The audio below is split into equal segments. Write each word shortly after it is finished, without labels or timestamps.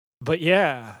But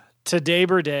yeah,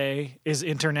 Todayber Day is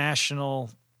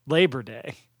International Labor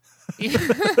Day.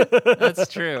 That's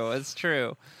true. It's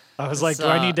true. I was like, do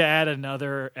I need to add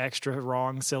another extra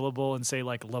wrong syllable and say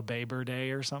like LaBaber Day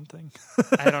or something?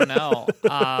 I don't know.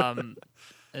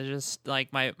 It's just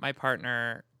like my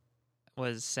partner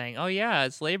was saying, "Oh yeah,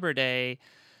 it's Labor Day,"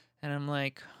 and I'm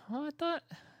like, "Oh, I thought,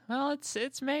 well,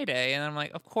 it's May Day," and I'm like,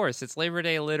 "Of course, it's Labor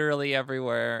Day literally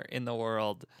everywhere in the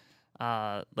world."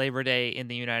 Labor Day in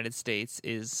the United States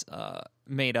is a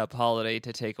made-up holiday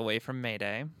to take away from May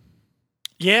Day.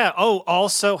 Yeah. Oh,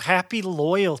 also Happy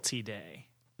Loyalty Day.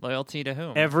 Loyalty to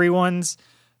whom? Everyone's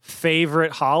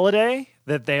favorite holiday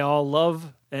that they all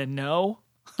love and know.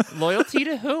 Loyalty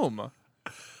to whom?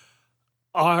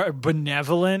 Are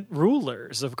benevolent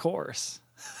rulers, of course.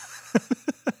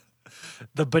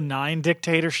 The benign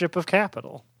dictatorship of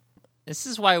capital. This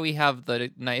is why we have the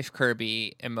knife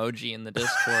Kirby emoji in the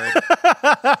Discord.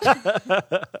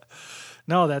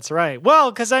 No, that's right.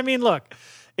 Well, because I mean, look,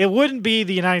 it wouldn't be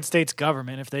the United States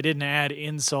government if they didn't add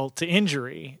insult to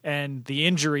injury, and the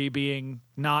injury being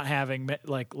not having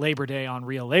like Labor Day on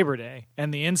real Labor Day,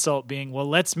 and the insult being, well,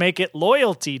 let's make it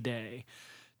Loyalty Day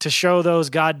to show those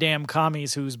goddamn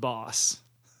commies who's boss.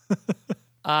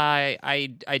 I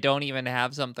don't even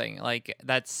have something like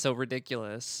that's so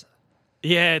ridiculous.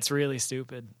 Yeah, it's really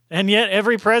stupid. And yet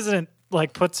every president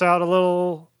like puts out a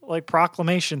little like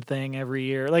proclamation thing every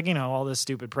year. Like, you know, all this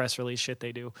stupid press release shit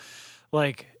they do.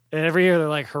 Like every year they're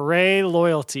like, hooray,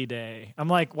 Loyalty Day. I'm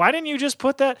like, why didn't you just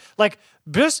put that? Like,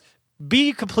 just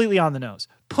be completely on the nose.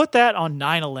 Put that on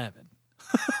 9/11.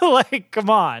 Like,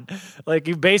 come on. Like,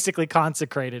 you basically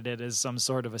consecrated it as some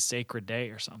sort of a sacred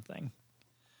day or something.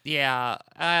 Yeah,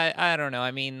 I don't know. I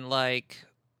mean, like,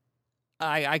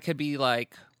 I could be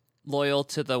like loyal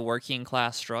to the working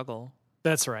class struggle.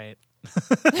 That's right.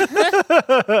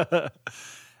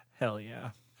 Hell yeah.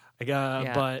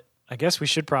 But I guess we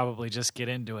should probably just get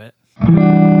into it.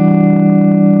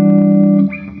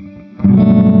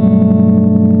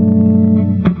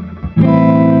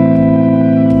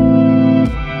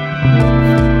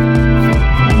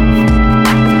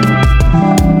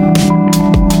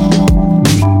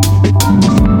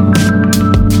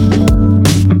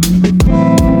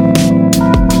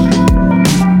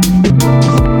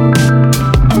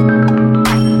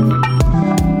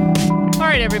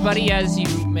 As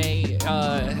you may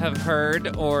have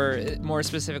heard, or more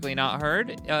specifically not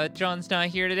heard, John's not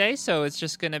here today, so it's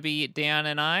just going to be Dan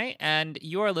and I, and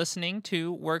you are listening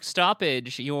to Work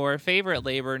Stoppage, your favorite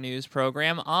labor news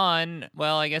program on,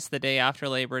 well, I guess the day after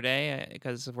Labor Day,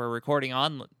 because we're recording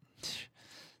on...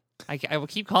 I will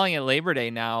keep calling it Labor Day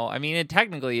now. I mean, it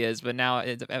technically is, but now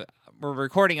we're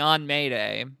recording on May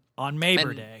Day. On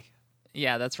Maybor Day.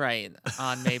 Yeah, that's right,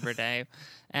 on Maybor Day.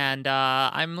 And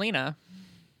I'm Lena.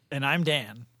 And I'm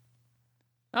Dan.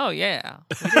 Oh, yeah.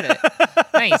 We did it.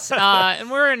 Nice. And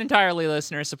we're an entirely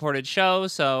listener-supported show,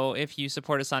 so if you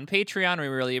support us on Patreon, we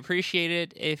really appreciate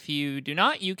it. If you do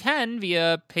not, you can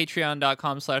via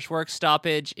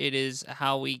patreon.com/workstoppage. It is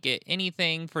how we get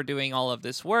anything for doing all of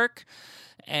this work.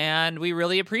 And we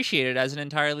really appreciate it as an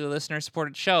entirely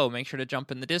listener-supported show. Make sure to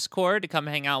jump in the Discord to come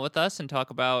hang out with us and talk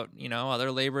about, you know,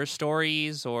 other labor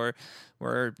stories, or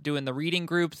we're doing the reading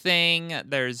group thing.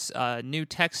 There's new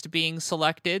text being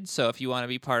selected, so if you want to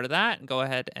be part of that, go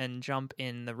ahead and jump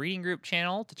in the reading group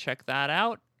channel to check that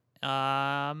out.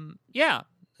 Yeah,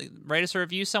 write us a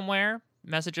review somewhere.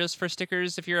 Message us for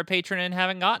stickers if you're a patron and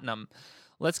haven't gotten them.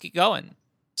 Let's get going.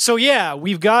 So yeah,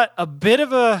 we've got a bit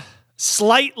of a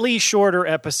slightly shorter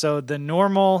episode than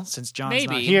normal since John's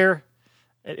not here.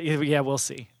 Yeah, we'll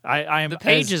see. I am. The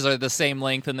pages are the same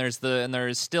length, and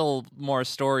there's still more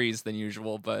stories than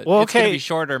usual, but it's going to be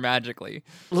shorter magically.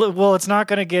 Well, it's not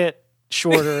going to get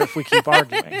shorter if we keep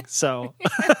arguing. So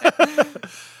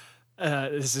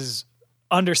this is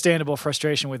understandable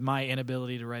frustration with my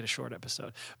inability to write a short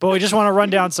episode. But we just want to run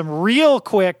down some real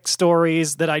quick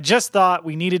stories that I just thought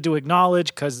we needed to acknowledge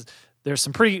because there's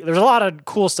a lot of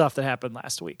cool stuff that happened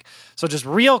last week. So just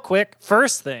real quick,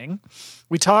 first thing,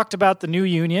 we talked about the new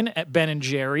union at Ben &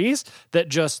 Jerry's that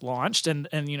just launched and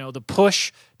you know, the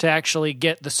push to actually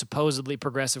get the supposedly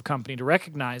progressive company to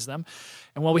recognize them.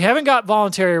 And while we haven't got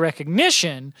voluntary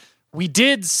recognition, we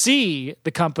did see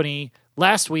the company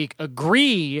last week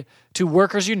agree to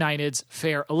Workers United's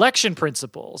fair election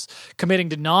principles, committing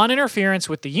to non-interference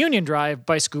with the union drive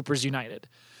by Scoopers United.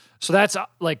 So that's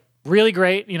like really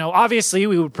great. You know, obviously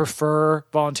we would prefer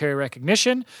voluntary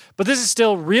recognition, but this is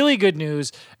still really good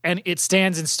news, and it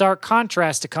stands in stark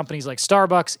contrast to companies like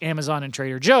Starbucks, Amazon, and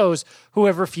Trader Joe's who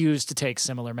have refused to take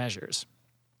similar measures.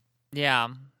 Yeah.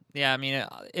 Yeah, I mean,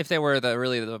 if they were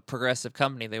the progressive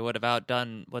company, they would have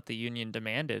outdone what the union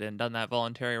demanded and done that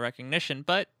voluntary recognition.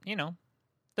 But,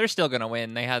 they're still going to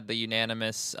win. They had the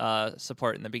unanimous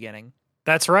support in the beginning.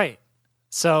 That's right.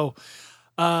 So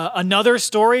another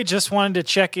story, just wanted to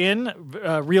check in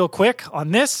real quick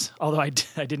on this, although I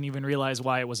didn't even realize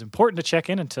why it was important to check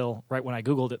in until right when I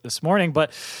Googled it this morning.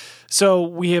 But so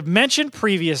we have mentioned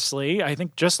previously, I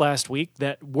think just last week,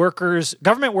 that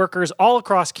government workers all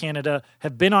across Canada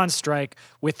have been on strike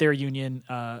with their union,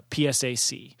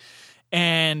 PSAC.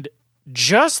 And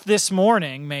just this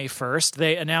morning, May 1st,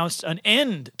 they announced an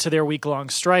end to their week-long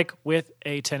strike with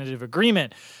a tentative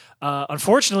agreement.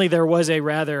 Unfortunately, there was a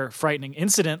rather frightening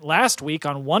incident last week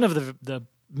on one of the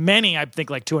many, I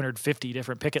think like 250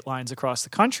 different picket lines across the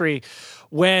country,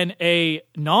 when a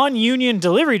non-union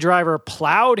delivery driver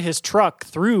plowed his truck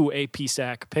through a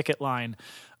PSAC picket line.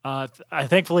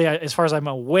 Thankfully, as far as I'm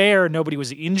aware, nobody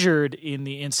was injured in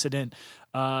the incident.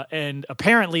 And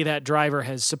apparently that driver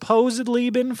has supposedly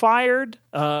been fired,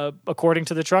 according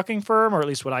to the trucking firm, or at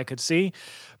least what I could see.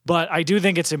 But I do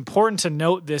think it's important to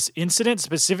note this incident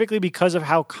specifically because of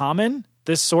how common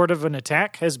this sort of an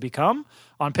attack has become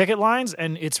on picket lines.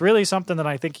 And it's really something that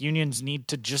I think unions need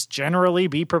to just generally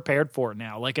be prepared for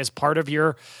now. Like as part of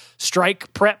your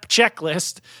strike prep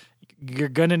checklist, you're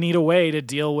going to need a way to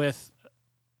deal with,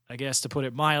 I guess to put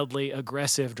it mildly,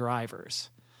 aggressive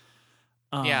drivers.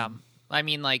 Yeah. I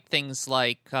mean, like things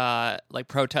like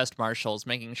protest marshals,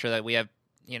 making sure that we have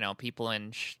people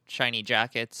in shiny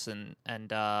jackets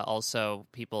and also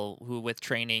people who with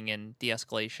training and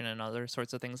de-escalation and other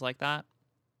sorts of things like that.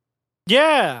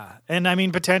 Yeah. And I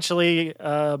mean, potentially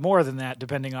more than that,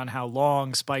 depending on how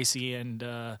long, spicy,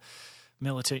 and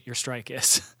militant your strike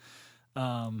is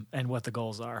and what the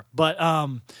goals are. But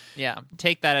yeah,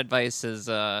 take that advice as,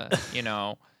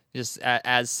 just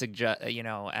as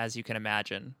as you can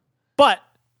imagine. But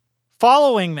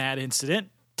following that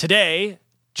incident, today,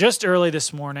 just early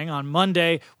this morning, on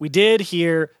Monday, we did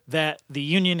hear that the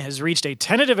union has reached a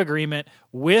tentative agreement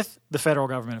with the federal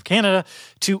government of Canada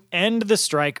to end the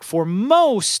strike for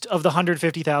most of the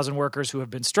 150,000 workers who have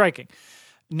been striking.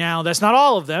 Now, that's not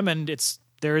all of them, and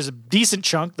there is a decent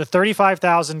chunk, the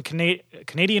 35,000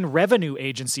 Canadian Revenue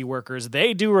Agency workers,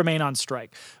 they do remain on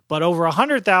strike. But over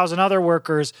 100,000 other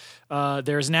workers,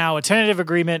 there's now a tentative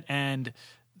agreement, and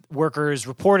workers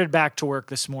reported back to work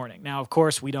this morning. Now, of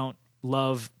course, we don't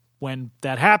love when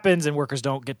that happens and workers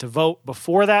don't get to vote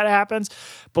before that happens.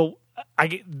 But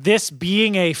this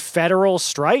being a federal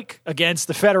strike against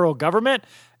the federal government,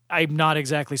 I'm not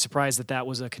exactly surprised that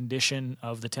was a condition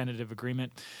of the tentative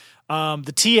agreement.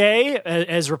 The TA,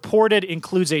 as reported,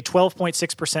 includes a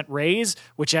 12.6% raise,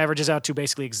 which averages out to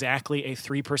basically exactly a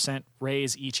 3%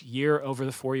 raise each year over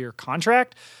the 4-year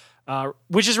contract,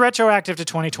 which is retroactive to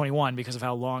 2021 because of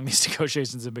how long these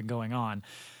negotiations have been going on.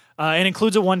 And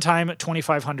includes a one-time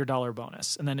 $2,500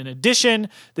 bonus. And then in addition,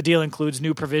 the deal includes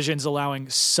new provisions allowing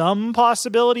some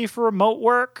possibility for remote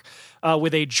work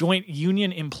with a joint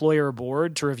union employer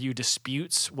board to review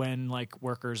disputes when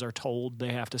workers are told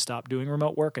they have to stop doing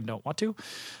remote work and don't want to.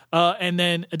 And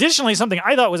then additionally, something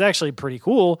I thought was actually pretty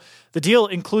cool, the deal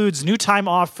includes new time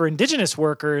off for Indigenous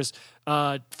workers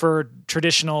for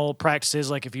traditional practices,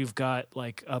 like if you've got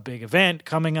a big event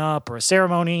coming up or a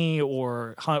ceremony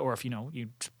or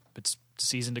if it's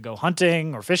season to go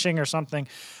hunting or fishing or something,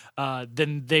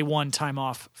 then they won time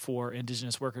off for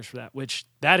Indigenous workers for that, which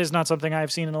that is not something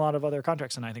I've seen in a lot of other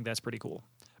contracts, and I think that's pretty cool.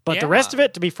 But the rest of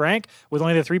it, to be frank, with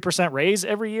only the 3% raise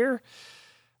every year,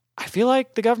 I feel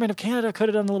like the government of Canada could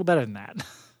have done a little better than that.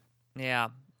 Yeah,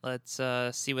 let's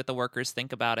see what the workers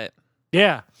think about it.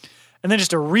 Yeah. And then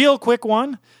just a real quick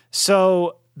one.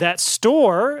 So that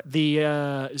store, the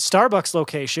Starbucks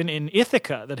location in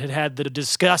Ithaca that had the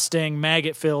disgusting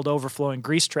maggot-filled overflowing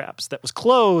grease traps that was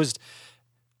closed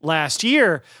last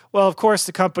year, well, of course,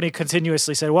 the company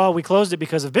continuously said, well, we closed it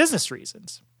because of business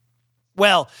reasons.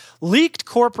 Well, leaked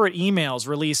corporate emails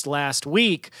released last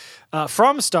week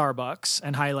from Starbucks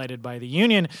and highlighted by the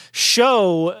union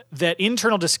show that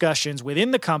internal discussions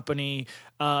within the company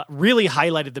really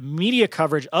highlighted the media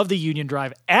coverage of the union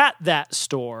drive at that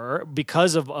store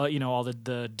because of all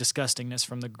the disgustingness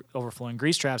from the overflowing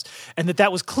grease traps, and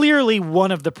that was clearly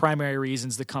one of the primary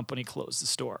reasons the company closed the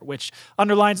store, which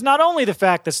underlines not only the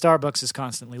fact that Starbucks is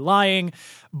constantly lying,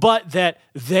 but that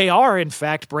they are in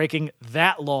fact breaking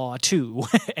that law too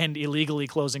and illegally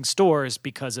closing stores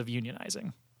because of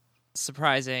unionizing.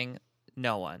 Surprising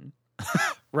no one.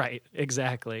 Right,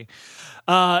 exactly.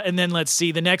 And then let's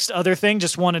see. The next other thing,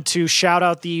 just wanted to shout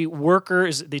out the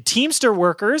workers, the Teamster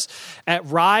workers at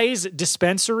Rise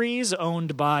Dispensaries,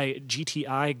 owned by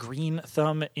GTI Green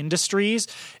Thumb Industries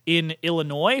in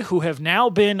Illinois, who have now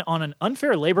been on an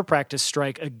unfair labor practice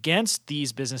strike against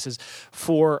these businesses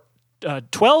for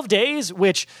 12 days,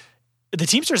 which the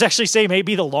Teamsters actually say may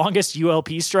be the longest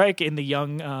ULP strike in the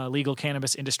young legal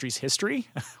cannabis industry's history,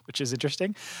 which is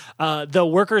interesting. The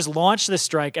workers launched this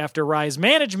strike after Rise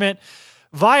management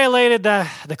violated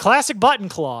the classic button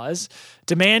clause,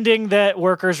 demanding that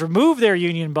workers remove their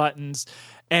union buttons.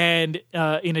 And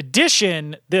in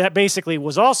addition, that basically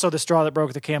was also the straw that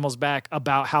broke the camel's back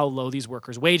about how low these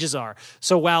workers' wages are.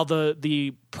 So while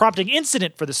the prompting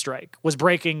incident for the strike was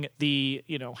breaking the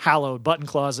hallowed button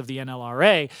clause of the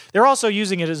NLRA, they're also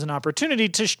using it as an opportunity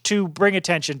to bring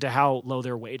attention to how low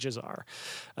their wages are.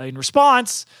 In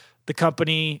response, the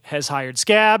company has hired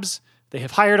scabs. They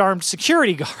have hired armed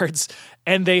security guards,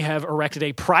 and they have erected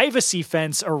a privacy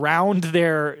fence around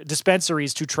their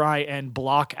dispensaries to try and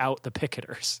block out the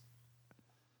picketers.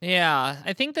 Yeah,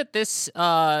 I think that this,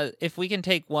 if we can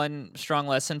take one strong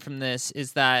lesson from this,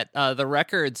 is that the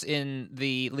records in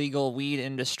the legal weed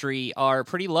industry are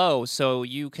pretty low. So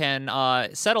you can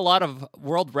set a lot of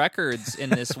world records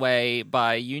in this way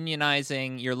by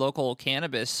unionizing your local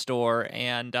cannabis store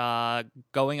and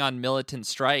going on militant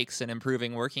strikes and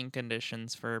improving working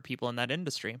conditions for people in that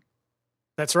industry.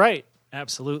 That's right.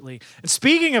 Absolutely. And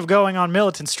speaking of going on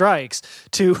militant strikes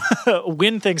to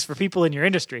win things for people in your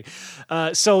industry,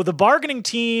 so the bargaining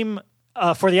team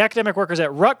for the academic workers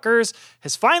at Rutgers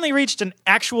has finally reached an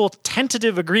actual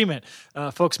tentative agreement.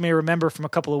 Folks may remember from a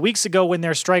couple of weeks ago when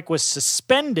their strike was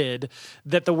suspended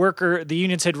that the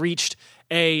unions had reached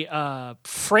a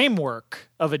framework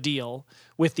of a deal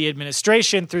with the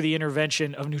administration through the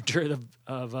intervention of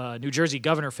New Jersey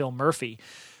Governor Phil Murphy.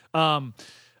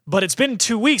 But it's been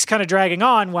 2 weeks kind of dragging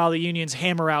on while the unions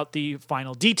hammer out the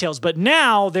final details. But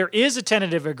now there is a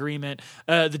tentative agreement,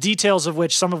 the details of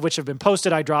which, some of which have been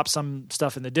posted. I dropped some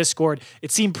stuff in the Discord.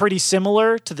 It seemed pretty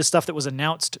similar to the stuff that was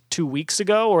announced 2 weeks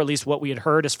ago, or at least what we had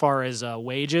heard as far as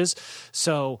wages.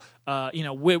 So,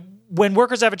 when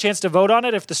workers have a chance to vote on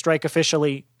it, if the strike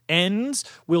officially ends,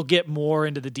 we'll get more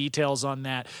into the details on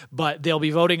that. But they'll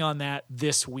be voting on that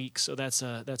this week. So that's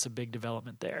a big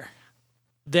development there.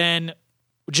 Then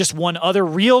just one other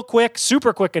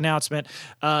super quick announcement.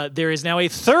 There is now a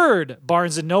third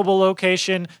Barnes & Noble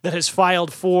location that has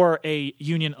filed for a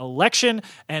union election,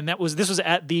 and this was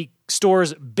at the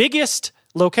store's biggest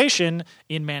location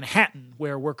in Manhattan,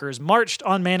 where workers marched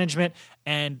on management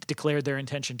and declared their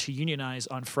intention to unionize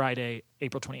on Friday,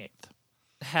 April 28th.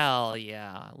 Hell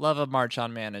yeah. Love a march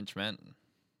on management.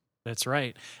 That's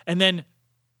right. And then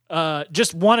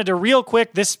just wanted to real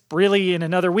quick, this really in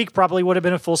another week probably would have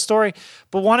been a full story,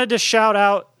 but wanted to shout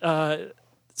out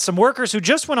some workers who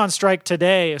just went on strike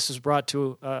today. This was brought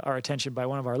to our attention by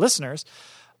one of our listeners,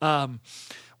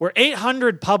 where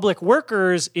 800 public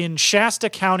workers in Shasta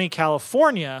County,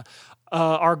 California,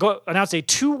 announced a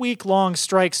 2-week-long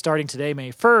strike starting today,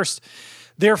 May 1st.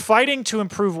 They're fighting to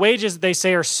improve wages that they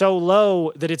say are so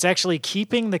low that it's actually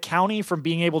keeping the county from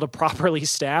being able to properly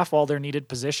staff all their needed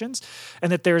positions,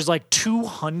 and that there's like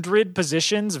 200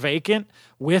 positions vacant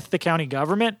with the county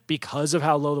government because of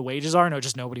how low the wages are. No,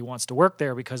 just nobody wants to work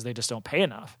there because they just don't pay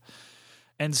enough.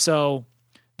 And so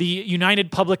the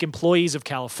United Public Employees of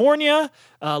California,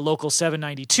 Local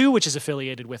 792, which is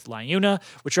affiliated with LIUNA,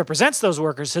 which represents those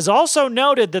workers, has also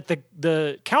noted that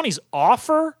the county's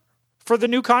offer for the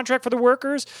new contract for the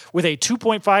workers with a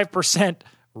 2.5%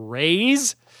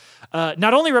 raise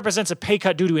not only represents a pay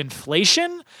cut due to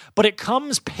inflation, but it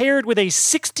comes paired with a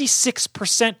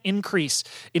 66% increase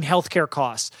in healthcare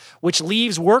costs, which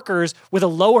leaves workers with a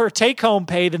lower take-home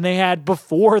pay than they had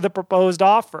before the proposed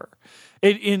offer.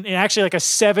 In actually like a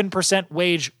 7%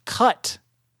 wage cut.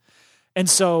 And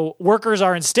so workers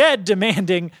are instead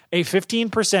demanding a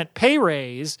 15% pay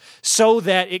raise so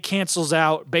that it cancels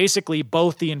out basically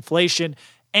both the inflation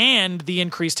and the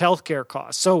increased healthcare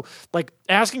costs. So like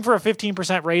asking for a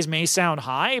 15% raise may sound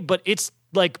high, but it's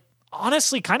like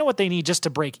honestly kind of what they need just to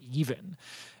break even.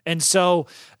 And so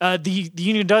the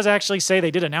union does actually say they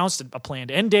did announce a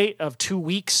planned end date of 2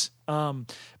 weeks,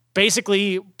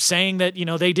 basically saying that,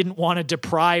 they didn't want to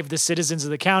deprive the citizens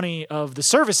of the county of the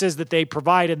services that they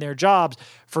provide in their jobs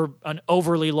for an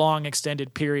overly long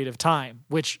extended period of time,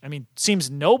 which, seems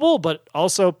noble, but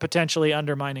also potentially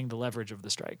undermining the leverage of the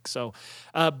strike. So,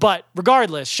 but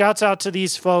regardless, shouts out to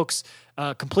these folks.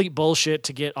 Complete bullshit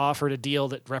to get offered a deal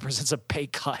that represents a pay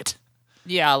cut.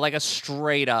 Yeah, like a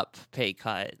straight up pay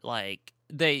cut. Like,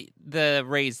 the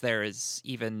raise there is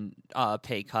even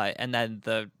pay cut, and then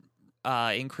the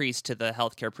increase to the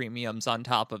healthcare premiums on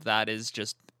top of that is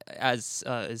just, as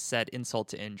is said, insult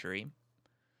to injury.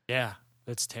 Yeah,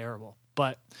 it's terrible.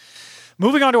 But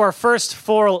moving on to our first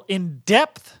full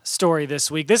in-depth story this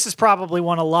week. This is probably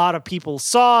one a lot of people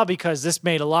saw because this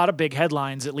made a lot of big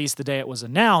headlines, at least the day it was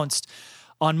announced.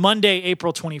 On Monday,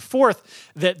 April 24th,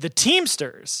 that the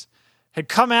Teamsters had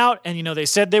come out and, they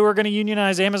said they were going to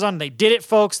unionize Amazon. They did it,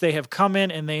 folks. They have come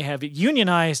in and they have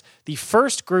unionized the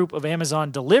first group of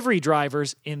Amazon delivery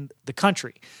drivers in the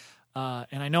country.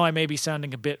 And I know I may be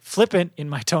sounding a bit flippant in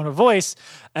my tone of voice,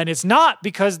 and it's not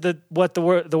because the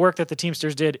work that the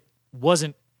Teamsters did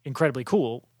wasn't incredibly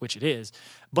cool, which it is,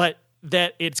 but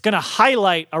that it's going to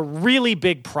highlight a really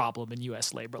big problem in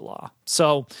U.S. labor law.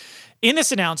 So in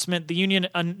this announcement, the union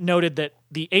noted that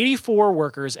the 84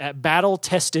 workers at Battle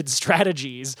Tested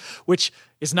Strategies, which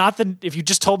is not if you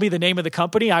just told me the name of the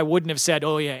company, I wouldn't have said,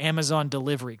 oh yeah, Amazon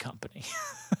Delivery Company.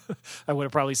 I would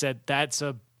have probably said that's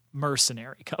a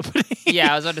mercenary company.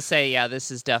 Yeah, I was about to say, this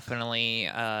is definitely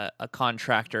a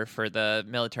contractor for the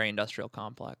military-industrial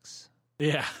complex.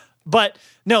 Yeah. But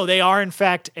no, they are in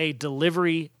fact a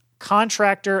delivery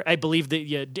contractor. I believe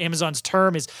that Amazon's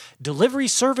term is Delivery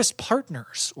Service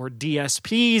Partners, or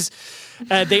DSPs.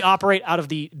 They operate out of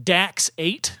the DAX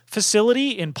 8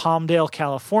 facility in Palmdale,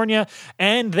 California,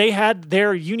 and they had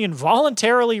their union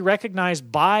voluntarily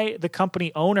recognized by the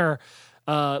company owner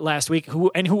last week, who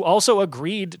also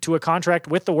agreed to a contract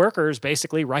with the workers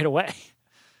basically right away.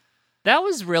 That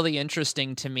was really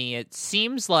interesting to me. It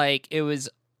seems like it was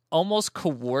almost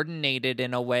coordinated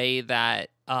in a way that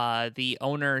the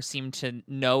owner seemed to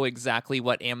know exactly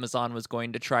what Amazon was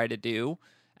going to try to do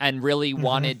and really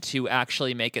wanted to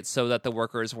actually make it so that the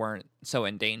workers weren't so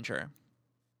in danger.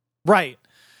 Right.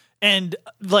 And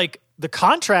like the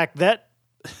contract that...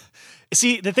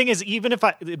 See, the thing is, even if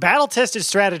Battle Tested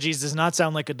Strategies does not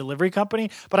sound like a delivery company,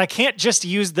 but I can't just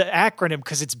use the acronym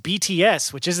because it's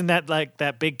BTS, which isn't that like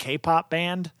that big K-pop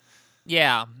band?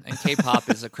 Yeah, and K-pop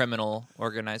is a criminal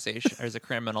organization, or is a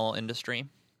criminal industry.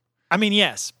 I mean,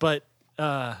 yes, but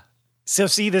so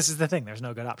see, this is the thing. There's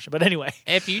no good option. But anyway.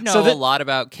 If you know a lot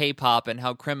about K-pop and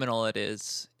how criminal it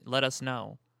is, let us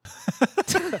know.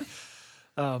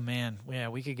 Oh, man. Yeah,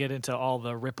 we could get into all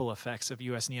the ripple effects of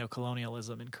U.S.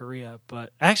 neocolonialism in Korea.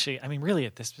 But actually, I mean, really,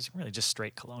 this was really just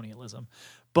straight colonialism.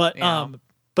 But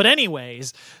But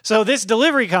anyways, so this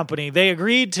delivery company, they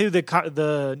agreed to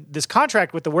this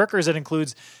contract with the workers that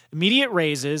includes immediate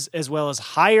raises as well as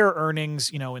higher earnings,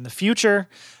 in the future,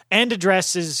 and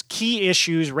addresses key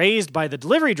issues raised by the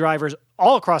delivery drivers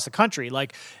all across the country,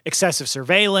 like excessive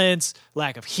surveillance,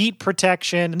 lack of heat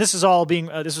protection, and this was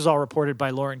all reported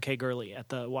by Lauren K. Gurley at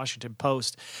the Washington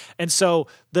Post. And so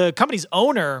the company's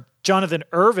owner, Jonathan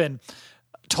Irvin,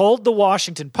 told the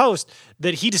Washington Post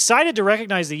that he decided to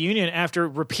recognize the union after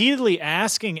repeatedly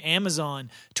asking Amazon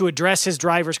to address his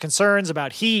drivers' concerns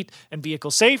about heat and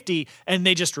vehicle safety, and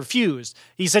they just refused.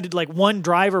 He said one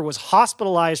driver was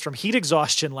hospitalized from heat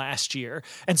exhaustion last year,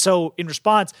 and so in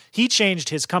response, he changed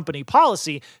his company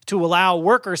policy to allow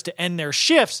workers to end their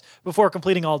shifts before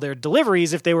completing all their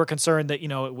deliveries if they were concerned that,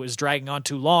 it was dragging on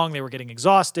too long, they were getting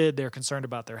exhausted, they're concerned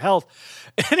about their health.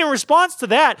 And in response to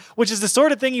that, which is the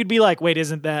sort of thing you'd be like, wait,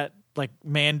 isn't that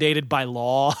mandated by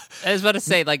law? I was about to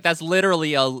say, that's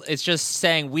literally it's just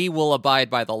saying we will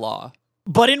abide by the law.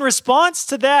 But in response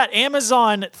to that,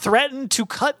 Amazon threatened to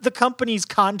cut the company's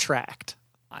contract.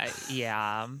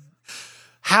 Yeah.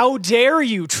 How dare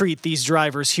you treat these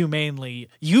drivers humanely?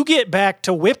 You get back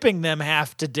to whipping them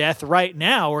half to death right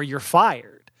now or you're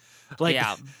fired.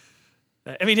 Yeah.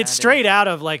 I mean, it's straight out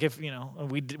of if,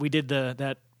 we did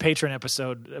that patron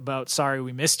episode about Sorry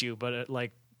We Missed You, but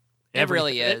it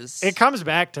really is. It comes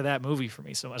back to that movie for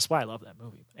me so much. That's why I love that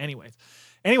movie.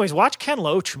 Anyways, watch Ken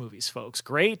Loach movies, folks.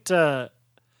 Great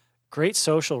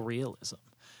social realism.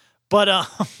 But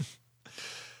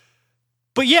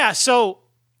yeah, so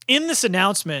in this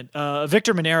announcement,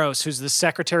 Victor Mineros, who's the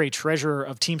secretary treasurer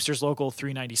of Teamsters Local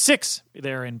 396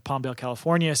 there in Palmdale,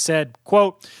 California, said,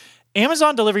 quote,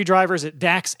 Amazon delivery drivers at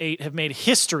DAX 8 have made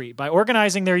history by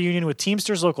organizing their union with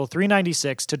Teamsters Local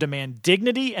 396 to demand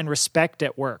dignity and respect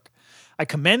at work. I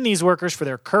commend these workers for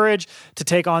their courage to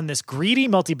take on this greedy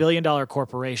multi-billion-dollar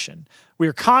corporation. We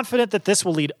are confident that this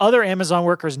will lead other Amazon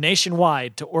workers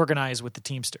nationwide to organize with the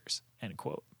Teamsters, end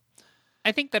quote.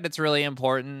 I think that it's really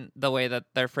important the way that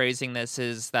they're phrasing this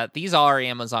is that these are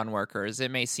Amazon workers.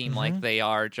 It may seem like they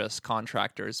are just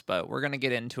contractors, but we're going to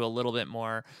get into a little bit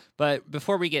more. But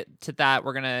before we get to that,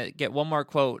 we're going to get one more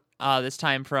quote, this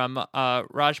time from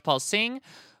Rajpal Singh,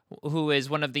 who is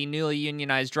one of the newly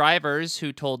unionized drivers,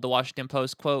 who told the Washington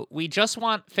Post, quote, "We just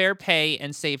want fair pay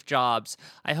and safe jobs.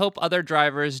 I hope other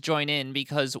drivers join in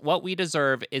because what we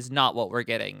deserve is not what we're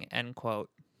getting," end quote.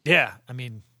 Yeah, I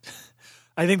mean,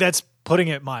 I think that's putting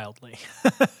it mildly.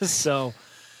 So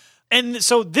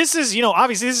this is,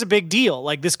 obviously this is a big deal.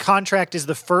 Like, this contract is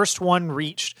the first one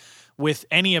reached with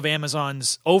any of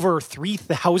Amazon's over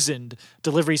 3,000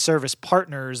 delivery service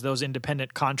partners, those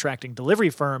independent contracting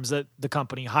delivery firms that the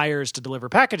company hires to deliver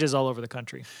packages all over the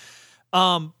country.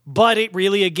 But it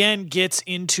really, again, gets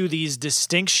into these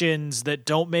distinctions that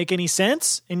don't make any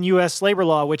sense in U.S. labor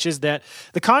law, which is that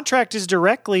the contract is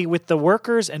directly with the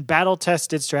workers and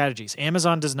battle-tested strategies.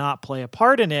 Amazon does not play a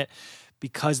part in it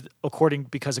because according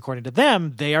to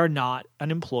them, they are not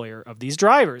an employer of these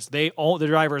drivers. The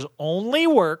drivers only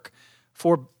work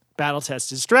for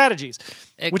battle-tested strategies.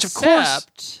 Which, of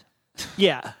course,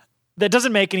 yeah, that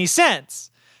doesn't make any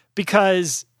sense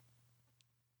because,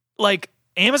 like,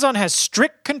 Amazon has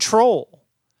strict control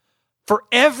for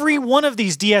every one of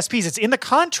these DSPs. It's in the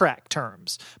contract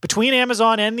terms between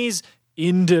Amazon and these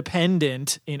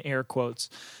independent, in air quotes,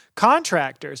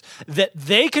 contractors, that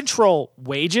they control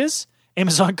wages.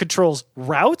 Amazon controls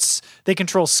routes, they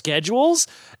control schedules,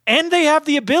 and they have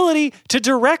the ability to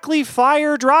directly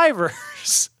fire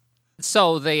drivers.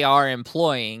 So they are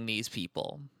employing these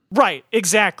people. Right,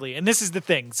 exactly. And this is the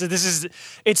thing. So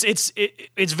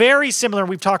it's very similar.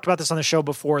 We've talked about this on the show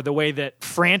before, the way that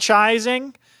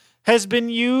franchising has been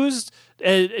used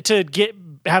to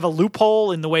have a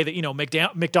loophole in the way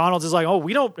that, McDonald's is like, oh,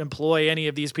 we don't employ any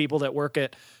of these people that work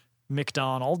at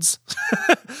McDonald's.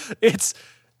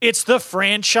 It's the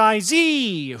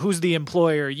franchisee who's the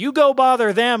employer. You go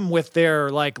bother them with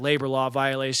their labor law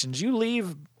violations. You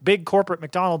leave big corporate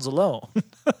McDonald's alone.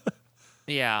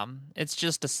 Yeah, it's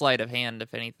just a sleight of hand,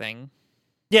 if anything.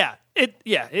 Yeah,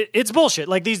 it's bullshit.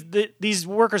 Like, these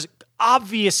workers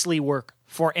obviously work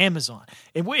for Amazon.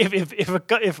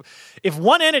 If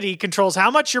one entity controls how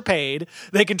much you're paid,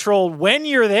 they control when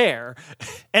you're there,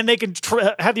 and they can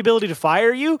have the ability to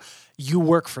fire you, you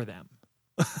work for them.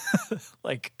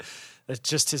 Like, that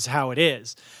just is how it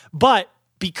is. But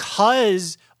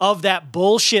because of that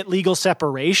bullshit legal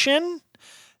separation,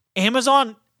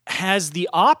 Amazon has the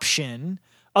option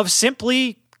of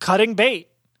simply cutting bait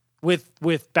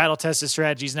with battle-tested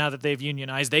strategies. Now that they've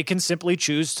unionized, they can simply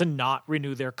choose to not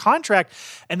renew their contract.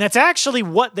 And that's actually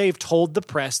what they've told the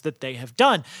press that they have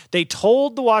done. They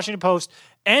told the Washington Post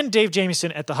and Dave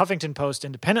Jamieson at the Huffington Post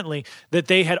independently that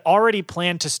they had already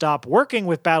planned to stop working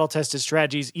with battle-tested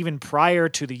strategies even prior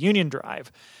to the union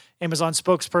drive. Amazon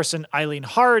spokesperson Eileen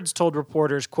Hards told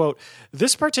reporters, quote,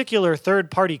 "This particular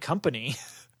third-party company,"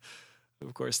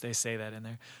 of course they say that in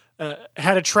there,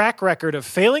 had a track record of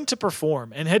failing to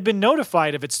perform and had been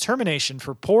notified of its termination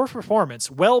for poor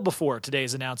performance well before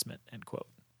today's announcement, end quote.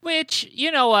 Which,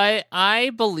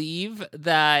 I believe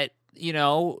that,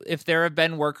 if there have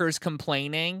been workers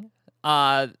complaining,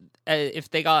 if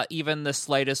they got even the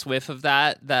slightest whiff of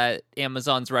that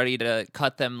Amazon's ready to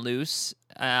cut them loose.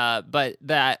 But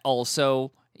that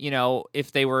also,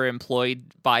 if they were employed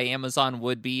by Amazon,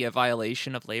 would be a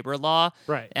violation of labor law.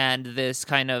 Right. And this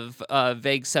kind of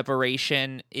vague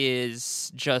separation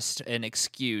is just an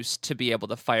excuse to be able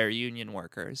to fire union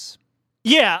workers.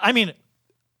 Yeah, I mean,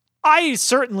 I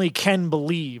certainly can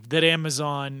believe that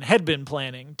Amazon had been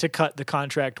planning to cut the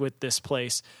contract with this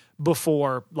place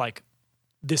before,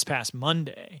 this past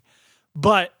Monday.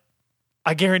 But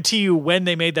I guarantee you when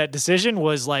they made that decision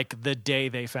was, the day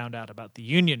they found out about the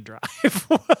union drive.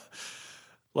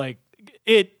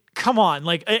 Come on.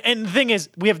 And the thing is,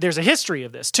 there's a history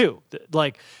of this, too.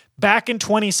 Back in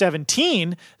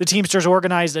 2017, the Teamsters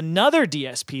organized another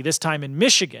DSP, this time in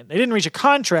Michigan. They didn't reach a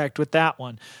contract with that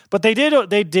one, but they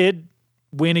did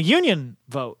win a union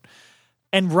vote.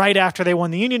 And right after they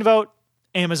won the union vote,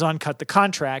 Amazon cut the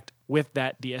contract with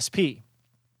that DSP.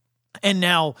 And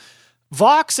now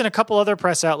Vox and a couple other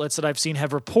press outlets that I've seen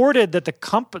have reported that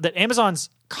that Amazon's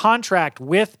contract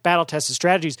with battle-tested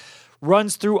strategies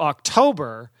runs through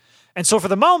October. And so for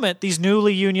the moment, these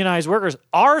newly unionized workers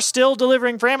are still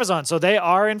delivering for Amazon. So they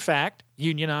are, in fact,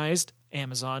 unionized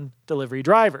Amazon delivery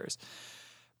drivers.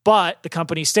 But the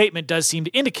company's statement does seem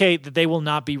to indicate that they will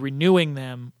not be renewing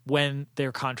them when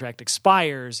their contract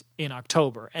expires in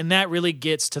October. And that really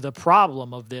gets to the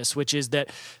problem of this, which is that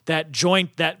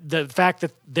the fact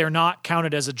that they're not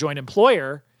counted as a joint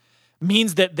employer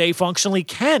means that they functionally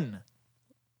can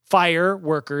fire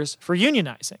workers for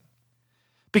unionizing,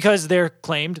 because they're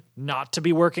claimed not to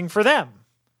be working for them.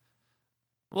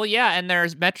 Well, yeah, and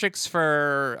there's metrics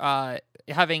for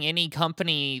having any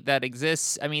company that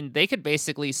exists, I mean, they could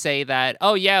basically say that,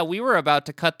 oh yeah, we were about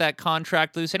to cut that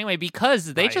contract loose anyway,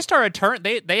 because they just are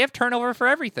they have turnover for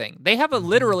everything. They have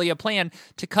literally a plan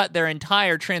to cut their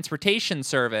entire transportation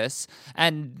service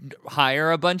and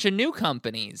hire a bunch of new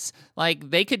companies. Like,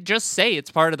 they could just say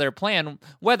it's part of their plan,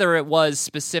 whether it was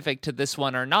specific to this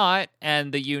one or not,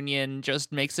 and the union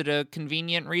just makes it a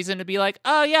convenient reason to be like,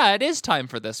 oh yeah, it is time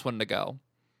for this one to go.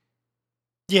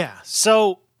 Yeah.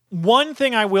 So one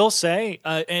thing I will say,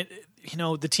 and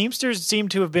the Teamsters seem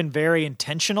to have been very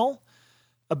intentional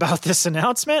about this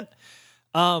announcement.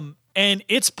 And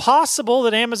it's possible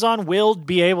that Amazon will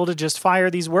be able to just fire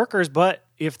these workers. But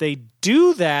if they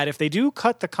do that, if they do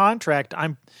cut the contract,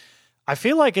 I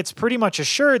feel like it's pretty much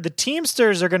assured the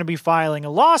Teamsters are going to be filing a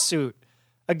lawsuit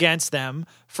against them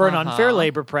for an unfair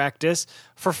labor practice,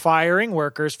 for firing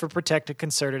workers for protected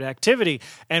concerted activity.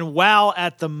 And while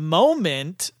at the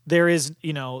moment there isn't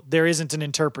an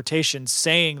interpretation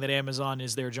saying that Amazon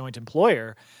is their joint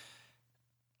employer,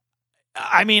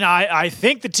 I mean, I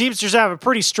think the Teamsters have a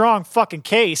pretty strong fucking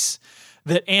case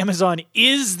that Amazon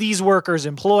is these workers'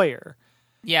 employer.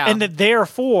 Yeah. And that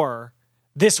therefore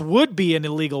this would be an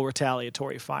illegal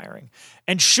retaliatory firing.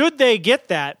 And should they get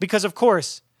that, because of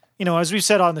course, as we've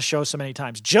said on the show so many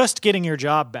times, just getting your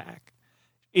job back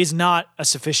is not a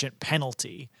sufficient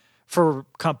penalty for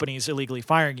companies illegally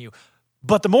firing you.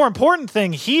 But the more important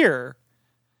thing here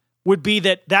would be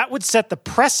that would set the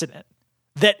precedent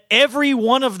that every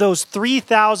one of those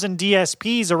 3,000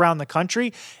 DSPs around the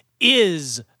country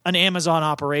is an Amazon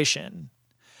operation.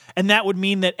 And that would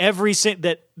mean that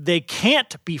that they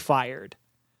can't be fired,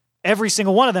 every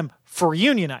single one of them, for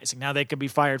unionizing. Now, they could be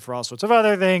fired for all sorts of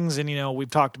other things, and, we've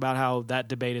talked about how that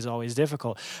debate is always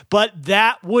difficult. But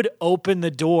that would open the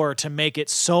door to make it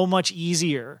so much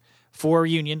easier for a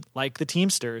union like the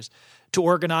Teamsters to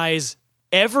organize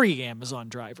every Amazon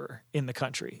driver in the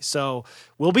country. So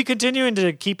we'll be continuing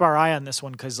to keep our eye on this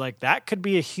one, because that could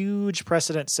be a huge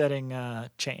precedent-setting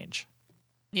change.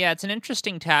 Yeah, it's an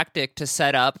interesting tactic to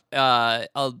set up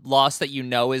a loss that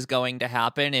is going to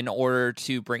happen in order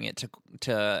to bring it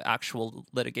to actual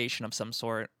litigation of some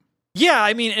sort. Yeah,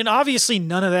 I mean, and obviously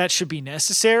none of that should be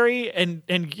necessary. And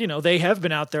they have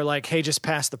been out there like, hey, just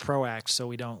pass the PRO Act so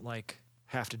we don't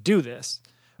have to do this.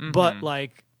 Mm-hmm. But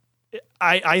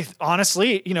I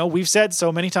honestly, we've said so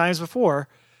many times before,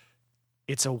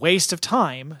 it's a waste of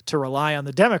time to rely on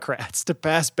the Democrats to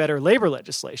pass better labor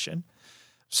legislation.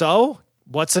 So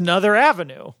what's another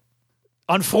avenue?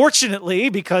 Unfortunately,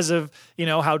 because of,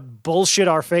 how bullshit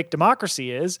our fake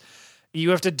democracy is,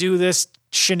 you have to do this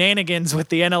shenanigans with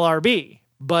the NLRB.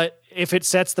 But if it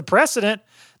sets the precedent,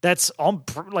 that's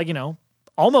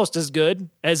almost as good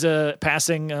as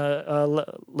passing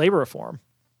labor reform.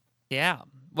 Yeah.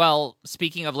 Well,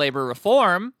 speaking of labor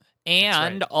reform,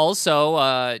 and also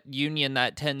a union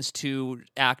that tends to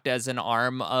act as an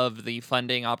arm of the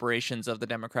funding operations of the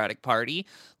Democratic Party,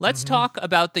 let's talk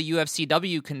about the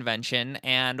UFCW convention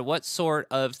and what sort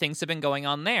of things have been going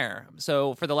on there.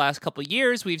 So for the last couple of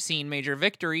years, we've seen major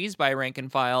victories by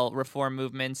rank-and-file reform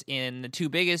movements in the two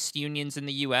biggest unions in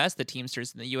the U.S., the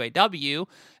Teamsters and the UAW.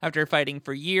 After fighting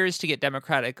for years to get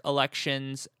Democratic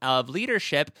elections of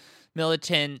leadership,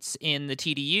 militants in the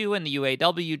TDU and the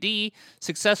UAWD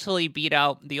successfully beat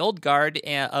out the old guard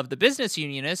of the business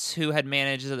unionists who had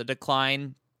managed the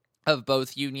decline of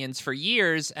both unions for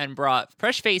years and brought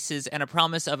fresh faces and a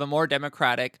promise of a more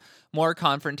democratic, more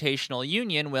confrontational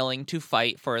union willing to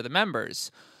fight for the members.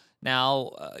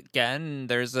 Now, again,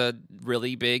 there's a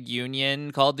really big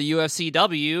union called the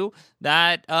UFCW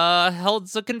that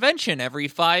holds a convention every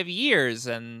 5 years,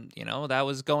 and, that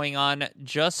was going on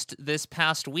just this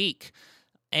past week.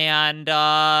 And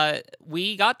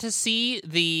we got to see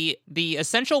the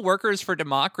Essential Workers for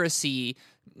Democracy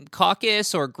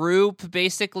caucus or group,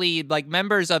 basically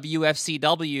members of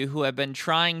UFCW who have been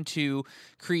trying to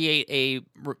create a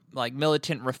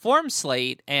militant reform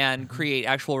slate and create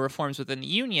actual reforms within the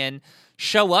union,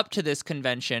 show up to this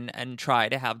convention and try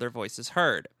to have their voices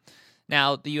heard.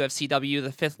 Now, the UFCW,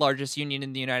 the fifth largest union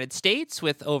in the United States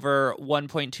with over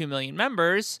 1.2 million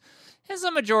members, has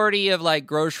a majority of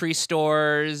grocery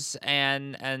stores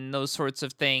and those sorts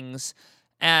of things.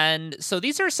 And so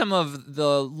these are some of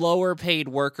the lower paid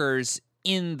workers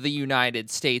in the United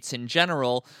States in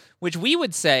general, which we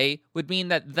would say would mean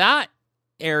that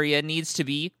area needs to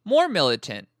be more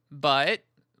militant. But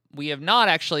we have not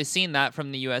actually seen that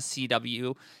from the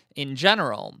USCW in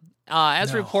general.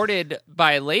 As reported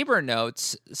by Labor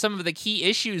Notes, some of the key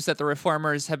issues that the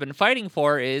reformers have been fighting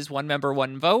for is one member,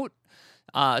 one vote,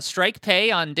 Strike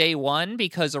pay on day 1,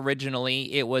 because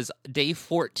originally it was day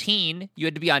 14. You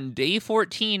had to be on day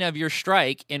 14 of your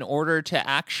strike in order to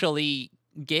actually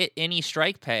get any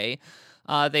strike pay.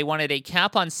 They wanted a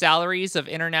cap on salaries of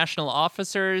international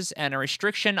officers and a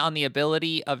restriction on the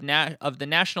ability of the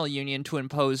national union to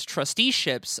impose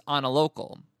trusteeships on a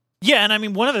local. Yeah, and I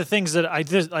mean, one of the things that I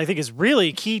think is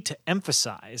really key to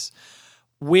emphasize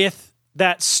with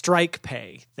that strike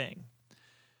pay thing,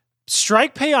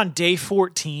 strike pay on day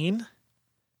 14,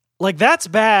 like that's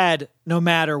bad no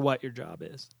matter what your job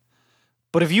is.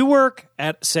 But if you work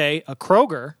at, say, a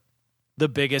Kroger, the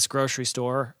biggest grocery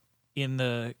store in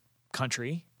the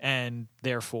country, and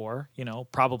therefore,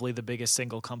 probably the biggest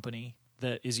single company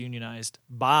that is unionized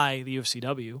by the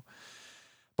UFCW.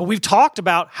 But we've talked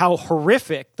about how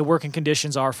horrific the working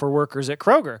conditions are for workers at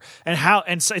Kroger, and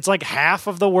it's like half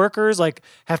of the workers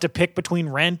have to pick between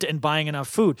rent and buying enough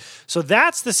food. So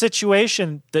that's the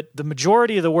situation that the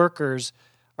majority of the workers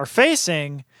are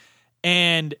facing,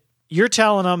 and you're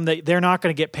telling them that they're not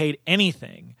going to get paid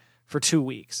anything for 2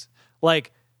 weeks.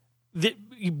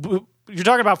 You're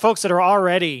talking about folks that are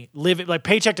already living,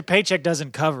 paycheck to paycheck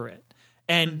doesn't cover it.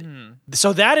 And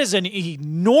so that is an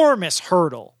enormous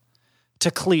hurdle to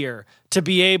clear to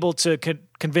be able to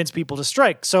convince people to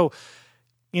strike. So,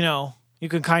 you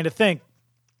can kind of think,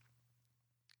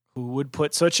 who would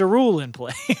put such a rule in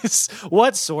place?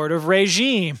 What sort of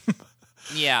regime?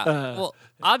 Yeah. Well,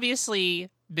 obviously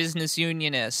business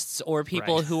unionists or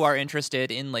people who are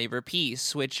interested in labor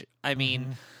peace, which, I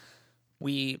mean,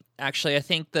 I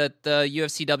think that the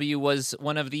UFCW was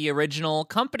one of the original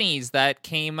companies that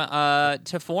came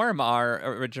to form our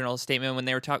original statement when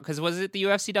they were talking. Because was it the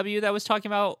UFCW that was talking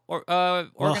about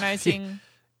organizing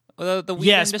the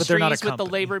wheat industries with the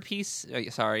labor peace? Oh,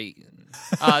 sorry,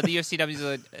 the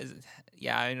UFCW is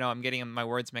I know I'm getting my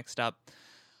words mixed up.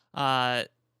 We're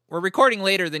recording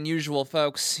later than usual,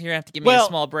 folks. You're going to have to give me a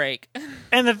small break.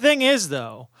 And the thing is,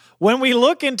 though, when we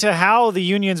look into how the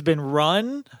union's been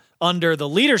run under the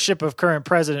leadership of current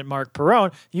President Mark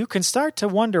Perone, you can start to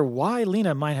wonder why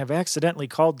Lena might have accidentally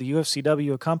called the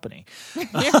UFCW a company.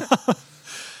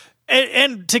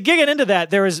 And to get into that,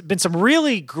 there has been some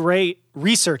really great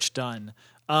research done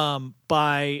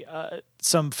by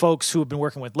some folks who have been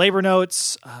working with Labor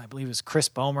Notes. I believe it was Chris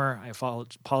Bomer. I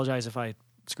apologize if I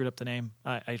screwed up the name.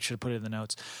 I should have put it in the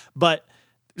notes. But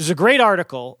there's a great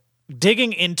article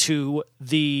digging into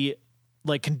the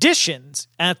conditions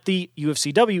at the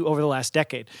UFCW over the last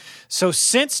decade. So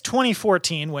since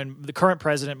 2014, when the current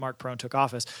president, Mark Perone, took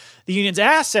office, the union's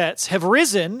assets have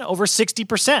risen over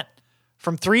 60%,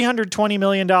 from $320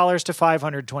 million to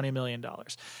 $520 million.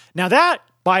 Now that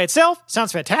by itself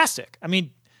sounds fantastic. I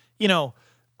mean,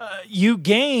 you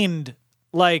gained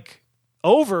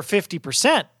over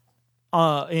 50%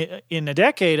 in a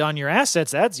decade on your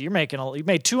assets. You made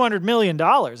 $200 million.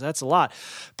 That's a lot.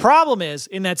 Problem is,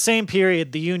 in that same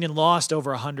period, the union lost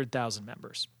over 100,000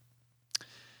 members.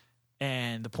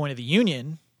 And the point of the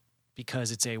union,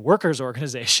 because it's a workers'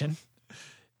 organization,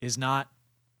 it's not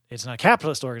a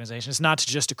capitalist organization. It's not to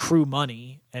just accrue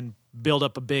money and build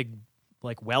up a big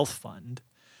wealth fund.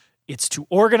 It's to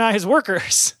organize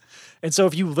workers. And so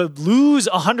if you lose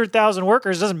 100,000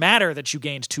 workers, it doesn't matter that you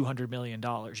gained $200 million.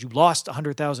 You lost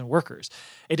 100,000 workers,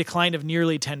 a decline of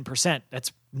nearly 10%.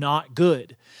 That's not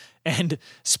good. And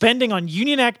spending on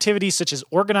union activities such as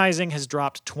organizing has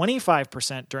dropped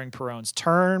 25% during Perone's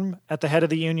term at the head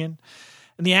of the union.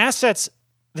 And the assets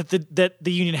that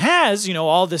the union has,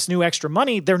 all this new extra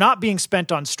money, they're not being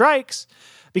spent on strikes,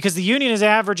 because the union is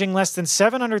averaging less than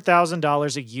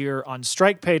 $700,000 a year on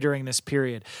strike pay during this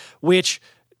period, which,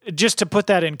 just to put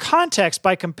that in context,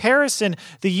 by comparison,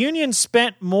 the union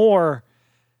spent more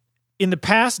in the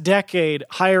past decade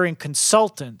hiring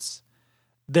consultants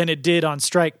than it did on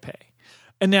strike pay.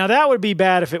 And now that would be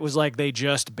bad if it was they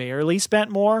just barely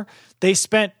spent more. They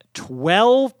spent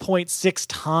 12.6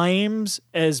 times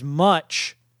as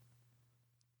much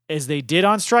as they did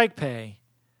on strike pay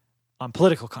on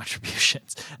political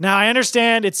contributions. Now, I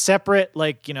understand it's separate,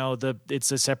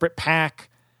 it's a separate PAC,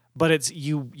 but it's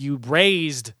you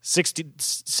raised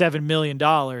 $67 million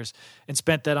and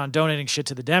spent that on donating shit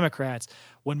to the Democrats,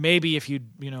 when maybe if you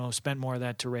spent more of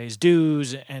that to raise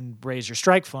dues and raise your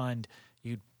strike fund,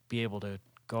 you'd be able to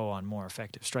go on more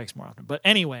effective strikes more often. But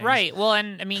anyway. Right. Well,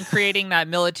 and I mean, creating that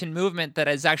militant movement that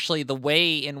is actually the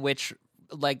way in which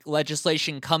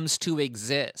legislation comes to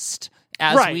exist.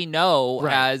 As we know,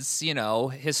 as,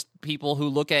 people who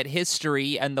look at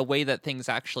history and the way that things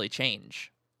actually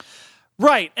change.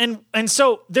 Right. And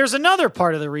so there's another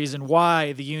part of the reason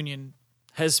why the union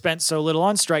has spent so little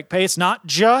on strike pay. It's not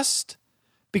just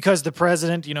because the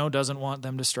president, doesn't want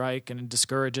them to strike and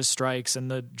discourages strikes,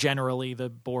 and generally the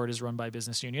board is run by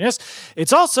business unionists.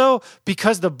 It's also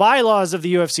because the bylaws of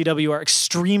the UFCW are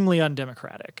extremely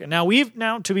undemocratic. And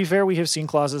now, to be fair, we have seen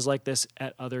clauses like this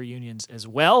at other unions as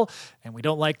well, and we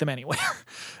don't like them anywhere.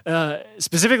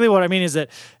 Specifically, what I mean is that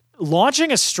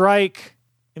launching a strike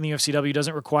in the UFCW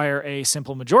doesn't require a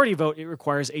simple majority vote. It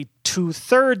requires a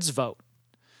 2/3 vote.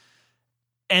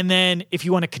 And then if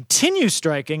you want to continue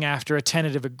striking after a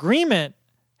tentative agreement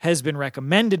has been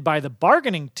recommended by the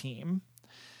bargaining team,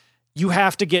 you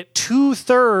have to get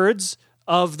 2/3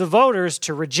 of the voters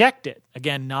to reject it.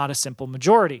 Again, not a simple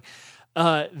majority.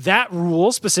 That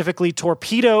rule specifically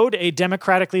torpedoed a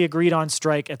democratically agreed on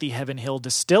strike at the Heaven Hill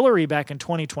Distillery back in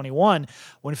 2021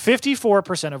 when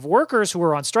 54% of workers who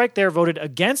were on strike there voted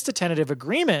against a tentative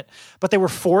agreement, but they were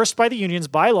forced by the union's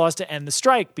bylaws to end the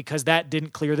strike because that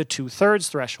didn't clear the 2/3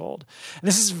 threshold. And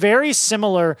this is very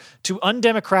similar to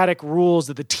undemocratic rules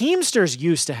that the Teamsters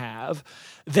used to have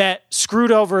that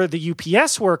screwed over the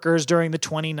UPS workers during the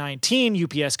 2019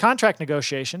 UPS contract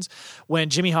negotiations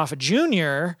when Jimmy Hoffa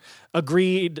Jr.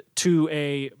 agreed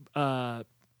to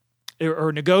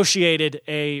or negotiated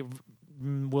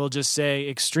we'll just say,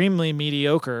 extremely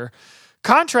mediocre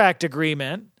contract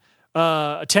agreement,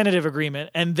 a tentative agreement,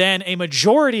 and then a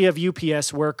majority of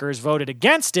UPS workers voted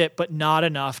against it, but not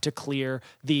enough to clear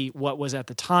what was at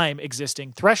the time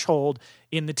existing threshold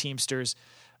in the Teamsters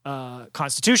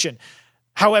Constitution.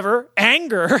 However,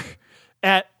 anger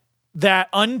at that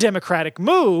undemocratic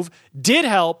move did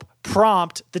help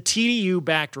prompt the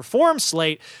TDU-backed reform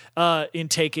slate in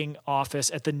taking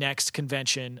office at the next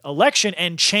convention election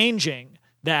and changing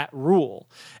that rule.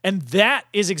 And that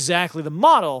is exactly the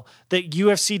model that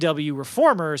UFCW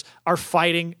reformers are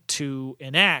fighting to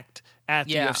enact at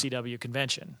the UFCW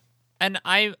convention. And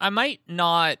I might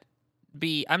not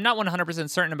I'm not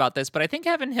 100% certain about this, but I think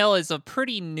Heaven Hill is a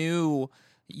pretty new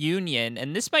union,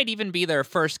 and this might even be their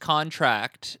first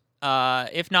contract,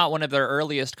 if not one of their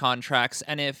earliest contracts.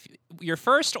 And if your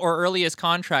first or earliest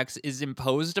contracts is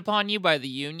imposed upon you by the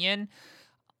union,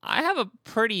 I have a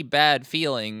pretty bad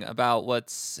feeling about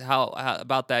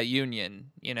about that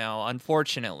union,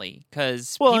 unfortunately,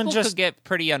 because people could get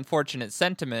pretty unfortunate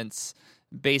sentiments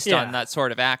based on that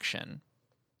sort of action.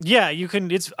 Yeah, you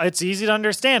can. It's easy to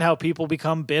understand how people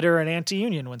become bitter and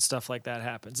anti-union when stuff like that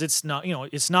happens. It's not,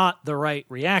 it's not the right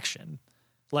reaction.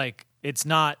 Like, this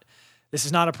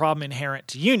is not a problem inherent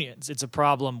to unions. It's a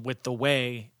problem with the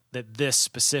way that this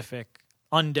specific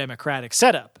undemocratic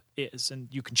setup is, and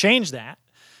you can change that.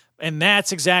 And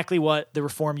that's exactly what the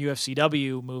Reform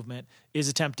UFCW movement is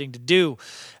attempting to do.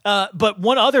 But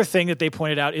one other thing that they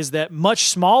pointed out is that much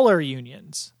smaller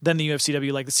unions than the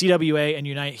UFCW, like the CWA and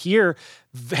Unite Here,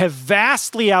 have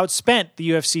vastly outspent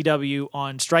the UFCW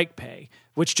on strike pay,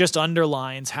 which just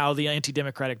underlines how the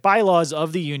anti-democratic bylaws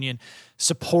of the union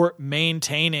support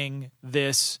maintaining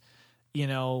this,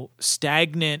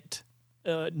 stagnant,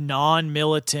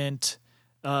 non-militant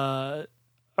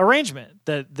arrangement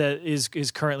that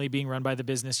is currently being run by the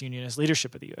business unionist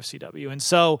leadership of the UFCW. And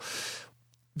so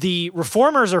the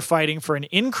reformers are fighting for an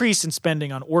increase in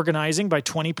spending on organizing by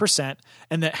 20%,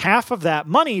 and that half of that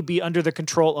money be under the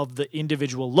control of the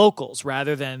individual locals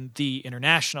rather than the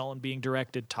international and being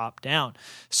directed top down,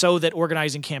 so that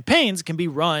organizing campaigns can be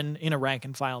run in a rank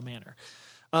and file manner.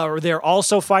 They're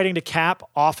also fighting to cap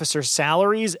officer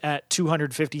salaries at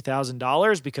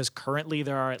 $250,000 because currently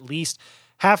there are at least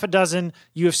half a dozen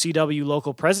UFCW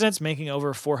local presidents making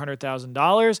over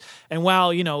 $400,000. And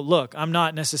while, look, I'm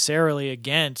not necessarily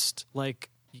against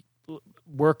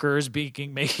workers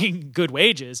making good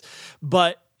wages,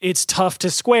 but it's tough to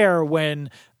square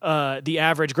when the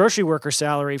average grocery worker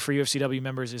salary for UFCW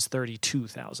members is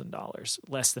 $32,000,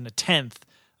 less than a tenth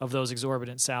of those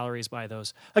exorbitant salaries by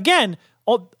those. Again,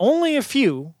 only a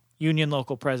few union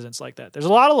local presidents like that. There's a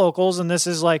lot of locals, and this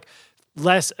is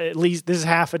less, at least this is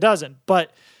half a dozen,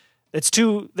 but that's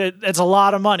a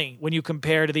lot of money when you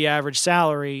compare to the average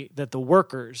salary that the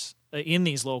workers in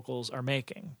these locals are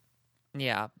making.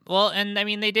 Yeah. Well, and I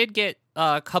mean, they did get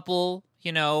a couple,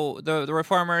 the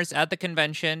reformers at the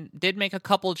convention did make a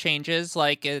couple changes,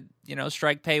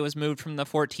 strike pay was moved from the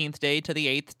 14th day to the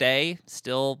 8th day.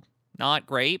 Still not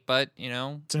great, but,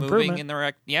 it's moving in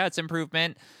the it's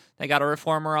improvement. They got a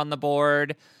reformer on the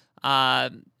board.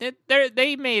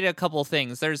 They made a couple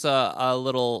things. There's a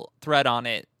little thread on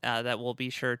it that we'll be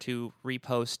sure to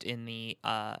repost in the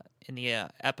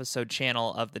episode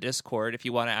channel of the Discord if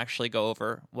you want to actually go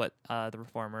over what the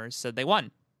reformers said they won.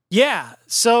 Yeah.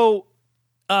 So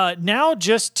now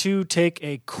just to take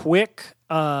a quick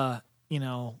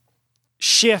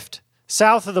shift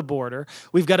south of the border.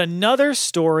 We've got another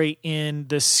story in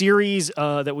the series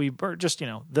that we, or just,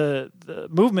 the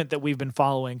movement that we've been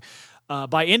following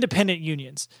by independent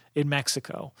unions in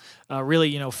Mexico,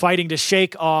 really, fighting to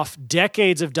shake off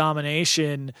decades of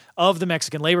domination of the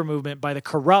Mexican labor movement by the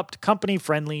corrupt,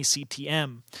 company-friendly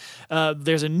CTM.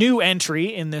 There's a new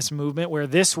entry in this movement where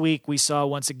this week we saw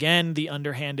once again the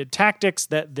underhanded tactics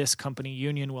that this company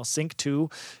union will sink to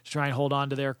try and hold on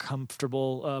to their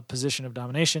comfortable position of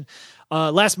domination.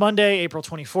 Last Monday, April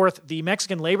 24th, the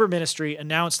Mexican Labor Ministry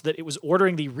announced that it was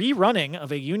ordering the rerunning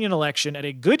of a union election at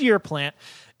a Goodyear plant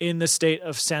in the state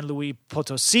of San Luis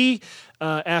Potosí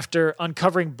after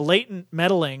uncovering blatant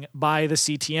meddling by the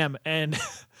CTM. And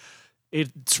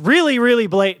it's really, really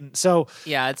blatant. So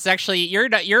yeah, it's actually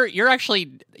you're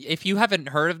actually, if you haven't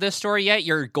heard of this story yet,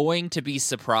 you're going to be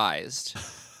surprised.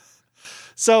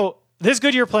 So this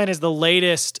Goodyear plant is the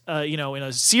latest, in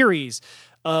a series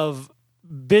of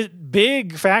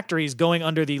big factories going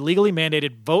under the legally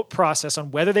mandated vote process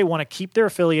on whether they want to keep their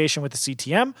affiliation with the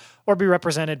CTM or be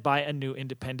represented by a new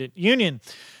independent union.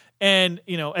 And,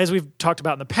 as we've talked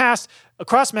about in the past,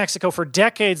 across Mexico for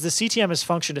decades, the CTM has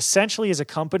functioned essentially as a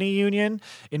company union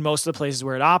in most of the places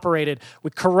where it operated,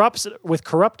 with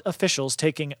corrupt officials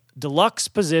taking deluxe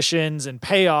positions and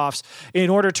payoffs in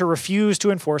order to refuse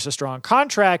to enforce a strong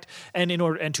contract and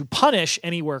to punish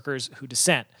any workers who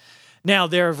dissent. Now,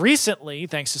 there have recently,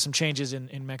 thanks to some changes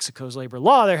in Mexico's labor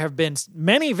law, there have been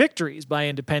many victories by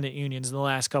independent unions in the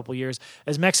last couple of years,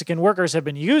 as Mexican workers have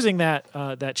been using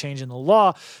that change in the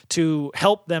law to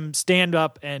help them stand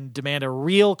up and demand a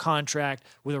real contract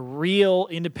with a real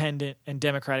independent and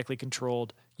democratically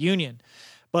controlled union.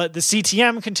 But the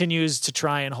CTM continues to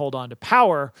try and hold on to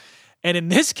power, and in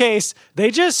this case, they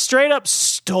just straight up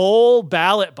stole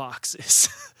ballot boxes.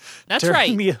 That's during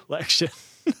right. the election.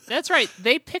 That's right.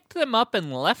 They picked them up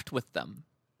and left with them.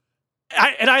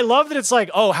 I love that it's like,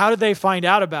 oh, how did they find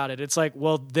out about it? It's like,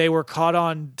 well, they were caught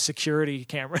on security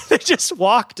camera. They just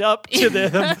walked up to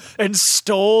them and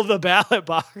stole the ballot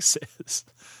boxes.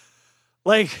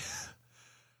 Like,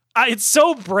 it's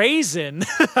so brazen.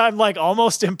 I'm like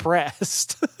almost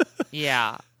impressed.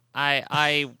 Yeah.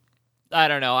 I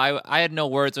don't know. I had no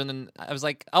words when I was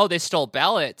like, oh, they stole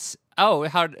ballots. Oh,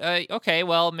 how? Okay,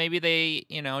 well, maybe they,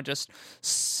 just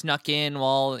snuck in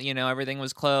while, everything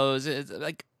was closed. It's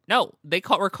like, no, they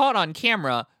were caught on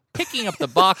camera picking up the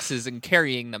boxes and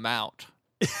carrying them out.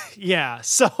 Yeah,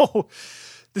 so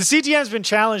the CTM has been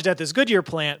challenged at this Goodyear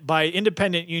plant by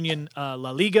independent union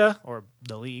La Liga, or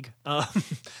the League,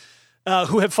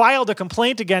 who have filed a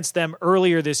complaint against them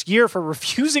earlier this year for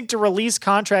refusing to release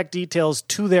contract details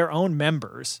to their own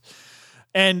members.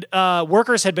 And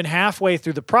workers had been halfway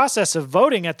through the process of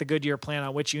voting at the Goodyear plant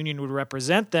on which union would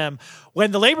represent them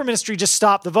when the labor ministry just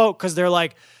stopped the vote because they're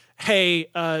like, hey,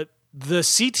 the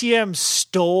CTM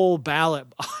stole ballot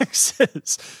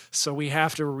boxes, so we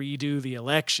have to redo the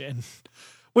election.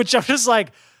 Which I'm just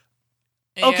like,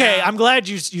 okay, yeah. I'm glad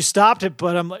you stopped it,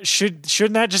 but I'm like,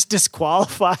 shouldn't that just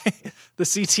disqualify the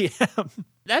CTM?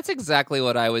 That's exactly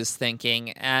what I was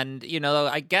thinking. And,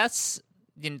 I guess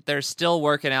they're still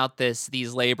working out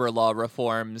these labor law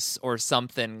reforms or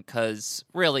something, because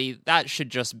really that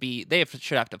should just be,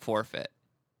 should have to forfeit.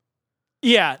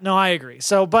 Yeah, no, I agree.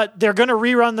 So, but they're going to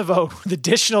rerun the vote with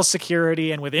additional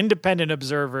security and with independent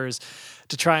observers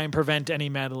to try and prevent any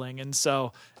meddling. And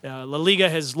so La Liga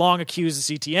has long accused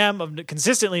the CTM of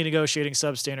consistently negotiating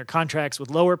substandard contracts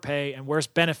with lower pay and worse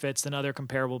benefits than other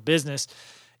comparable business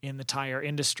in the tire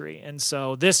industry. And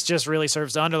so this just really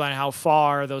serves to underline how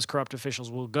far those corrupt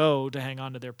officials will go to hang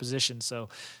on to their position. So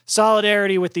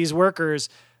solidarity with these workers.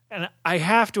 And I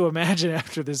have to imagine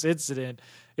after this incident,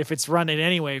 if it's run in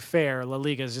any way fair, La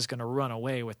Liga is just going to run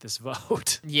away with this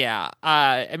vote. Yeah.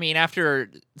 I mean, after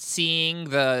seeing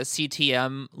the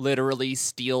CTM literally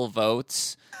steal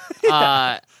votes,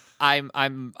 yeah.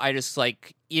 I just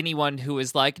like anyone who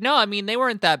is like, no, I mean, they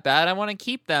weren't that bad. I want to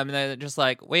keep them. And they're just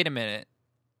like, wait a minute.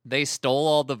 They stole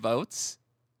all the votes?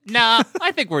 Nah,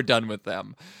 I think we're done with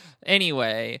them.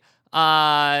 Anyway,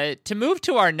 to move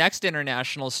to our next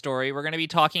international story, we're going to be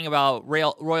talking about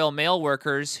Royal Mail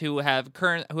workers who have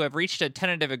reached a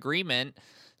tentative agreement.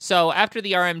 So after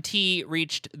the RMT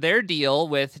reached their deal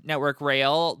with Network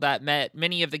Rail that met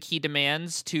many of the key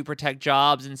demands to protect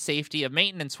jobs and safety of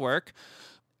maintenance work,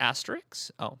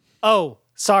 asterisks? Oh,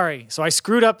 sorry. So I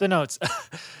screwed up the notes.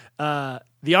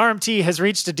 The RMT has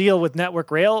reached a deal with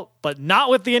Network Rail, but not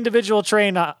with the individual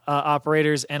train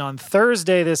operators. And on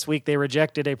Thursday this week, they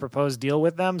rejected a proposed deal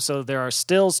with them. So there are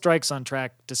still strikes on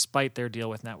track despite their deal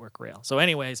with Network Rail. So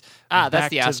anyways. That's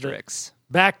the asterisks.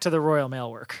 back to the Royal Mail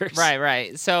workers.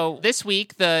 Right. So this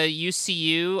week, the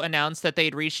UCU announced that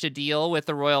they'd reached a deal with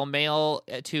the Royal Mail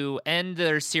to end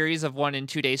their series of 1 and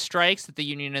 2 day strikes that the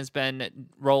union has been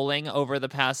rolling over the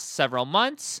past several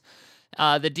months.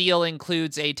 The deal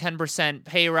includes a 10%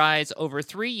 pay rise over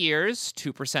 3 years,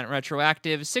 2%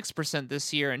 retroactive, 6%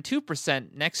 this year, and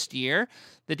 2% next year.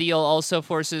 The deal also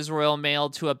forces Royal Mail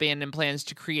to abandon plans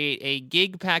to create a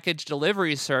gig package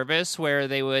delivery service where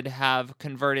they would have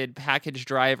converted package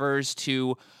drivers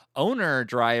to owner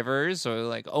drivers or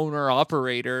like owner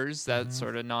operators, that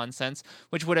sort of nonsense,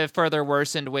 which would have further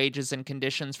worsened wages and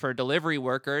conditions for delivery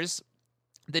workers.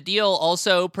 The deal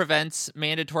also prevents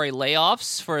mandatory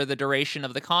layoffs for the duration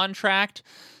of the contract.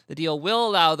 The deal will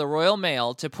allow the Royal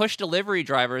Mail to push delivery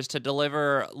drivers to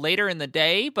deliver later in the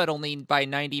day, but only by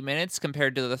 90 minutes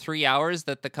compared to the 3 hours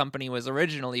that the company was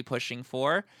originally pushing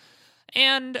for.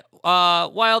 And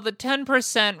while the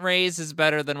 10% raise is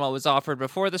better than what was offered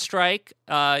before the strike,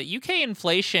 UK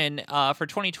inflation for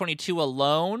 2022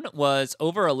 alone was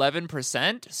over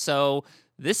 11%, so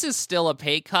this is still a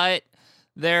pay cut.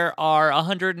 There are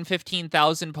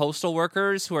 115,000 postal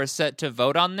workers who are set to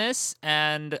vote on this,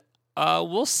 and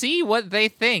we'll see what they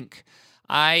think.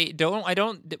 I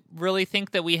don't really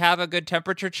think that we have a good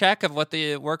temperature check of what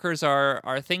the workers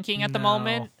are thinking at the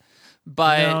moment.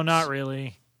 But no, not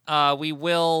really. We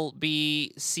will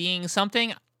be seeing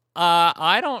something.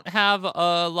 I don't have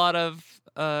a lot of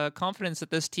confidence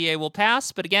that this TA will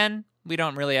pass, but again, we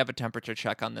don't really have a temperature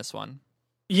check on this one.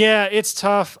 Yeah, it's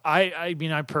tough. I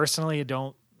mean, I personally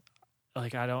don't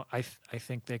like. I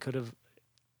think they could have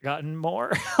gotten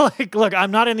more. Like, look,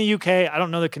 I'm not in the UK. I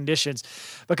don't know the conditions,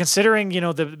 but considering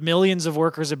the millions of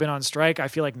workers have been on strike, I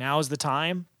feel like now is the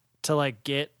time to like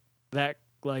get that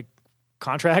like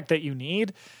contract that you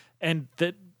need, and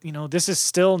that this is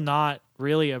still not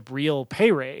really a real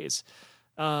pay raise.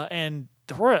 And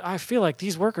I feel like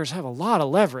these workers have a lot of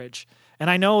leverage. And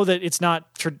I know that it's not.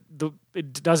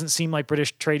 It doesn't seem like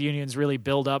British trade unions really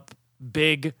build up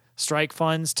big strike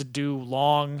funds to do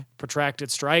long, protracted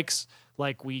strikes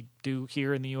like we do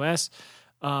here in the U.S.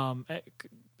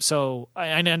 So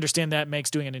I understand that makes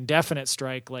doing an indefinite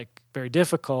strike like very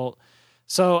difficult.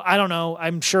 So I don't know.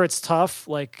 I'm sure it's tough,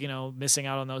 like missing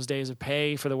out on those days of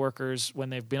pay for the workers when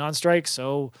they've been on strike.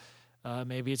 So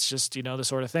maybe it's just the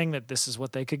sort of thing that this is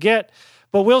what they could get.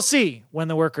 But we'll see when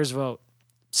the workers vote.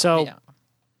 So. Yeah.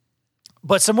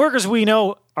 But some workers we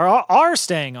know are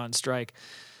staying on strike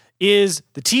is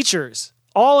the teachers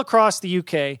all across the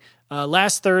UK.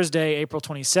 Last Thursday, April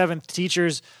 27th,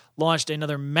 teachers launched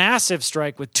another massive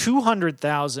strike with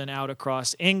 200,000 out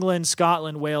across England,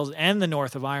 Scotland, Wales, and the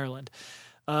north of Ireland.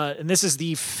 And this is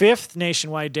the 5th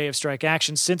nationwide day of strike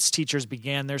action since teachers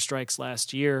began their strikes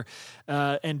last year.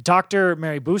 And Dr.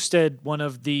 Mary Boosted, one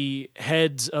of the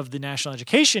heads of the National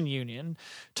Education Union,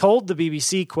 told the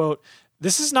BBC, quote,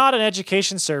 "This is not an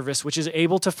education service which is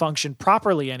able to function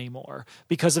properly anymore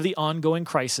because of the ongoing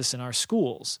crisis in our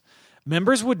schools.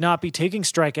 Members would not be taking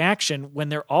strike action when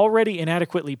they're already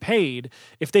inadequately paid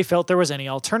if they felt there was any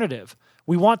alternative.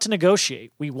 We want to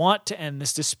negotiate. We want to end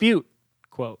this dispute,"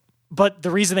 quote. But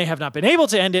the reason they have not been able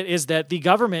to end it is that the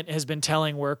government has been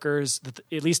telling workers, that,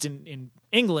 at least in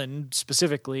England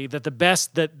specifically, that the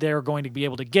best that they're going to be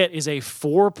able to get is a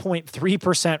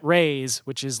 4.3% raise,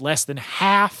 which is less than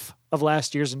half of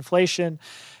last year's inflation,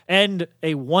 and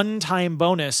a one-time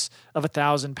bonus of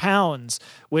 £1,000,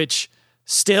 which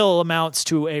still amounts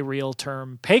to a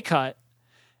real-term pay cut.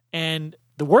 And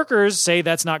the workers say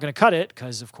that's not going to cut it,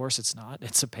 because of course it's not.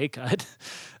 It's a pay cut.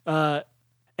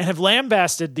 And have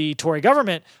lambasted the Tory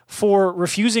government for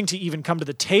refusing to even come to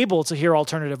the table to hear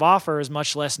alternative offers,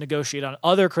 much less negotiate on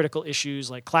other critical issues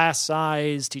like class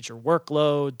size, teacher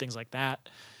workload, things like that.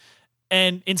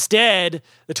 And instead,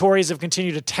 the Tories have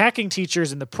continued attacking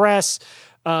teachers in the press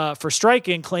for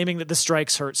striking, claiming that the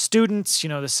strikes hurt students,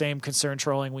 the same concern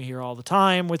trolling we hear all the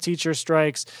time with teacher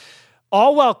strikes,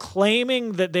 all while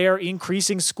claiming that they are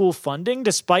increasing school funding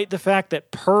despite the fact that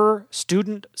per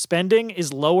student spending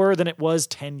is lower than it was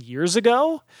 10 years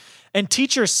ago. And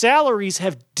teacher salaries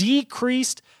have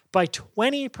decreased by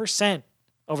 20%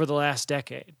 over the last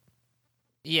decade.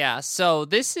 Yeah, so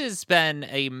this has been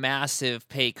a massive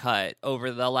pay cut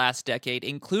over the last decade,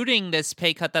 including this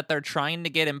pay cut that they're trying to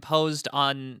get imposed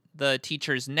on the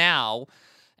teachers now.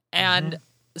 And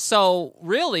so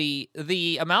really,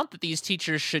 the amount that these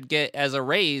teachers should get as a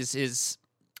raise is,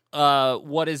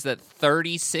 what is that,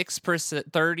 36%?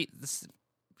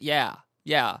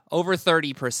 Over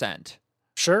 30%.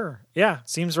 Sure. Yeah,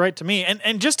 seems right to me.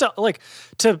 And just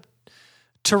to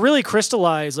to really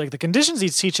crystallize like the conditions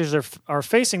these teachers are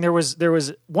facing, there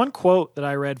was one quote that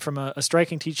I read from a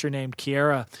striking teacher named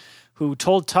Kiera, who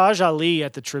told Taj Ali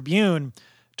at the Tribune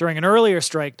during an earlier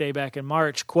strike day back in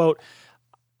March, quote,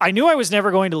 "I knew I was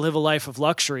never going to live a life of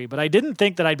luxury, but I didn't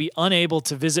think that I'd be unable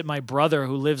to visit my brother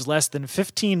who lives less than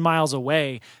 15 miles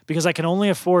away because I can only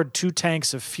afford 2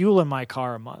 tanks of fuel in my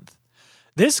car a month.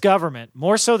 This government,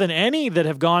 more so than any that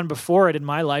have gone before it in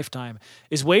my lifetime,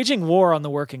 is waging war on the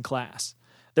working class.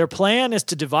 Their plan is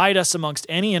to divide us amongst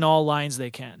any and all lines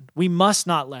they can. We must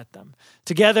not let them.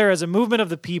 Together, as a movement of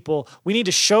the people, we need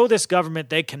to show this government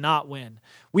they cannot win.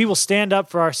 We will stand up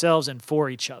for ourselves and for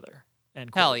each other."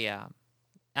 End quote. Hell yeah.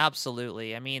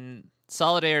 Absolutely. I mean,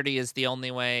 solidarity is the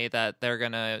only way that they're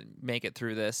going to make it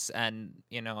through this. And,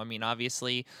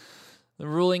 obviously, the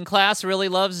ruling class really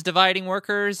loves dividing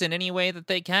workers in any way that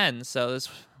they can. So this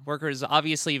worker is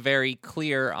obviously very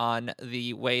clear on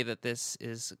the way that this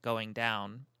is going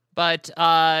down. But,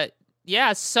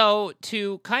 so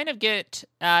to kind of get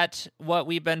at what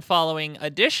we've been following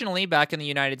additionally back in the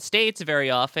United States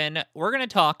very often, we're going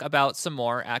to talk about some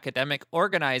more academic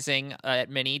organizing at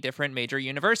many different major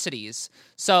universities.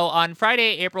 So on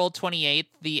Friday, April 28th,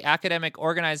 the academic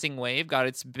organizing wave got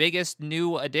its biggest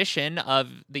new edition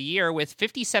of the year with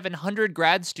 5,700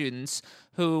 grad students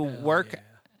who work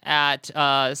at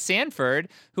Sanford,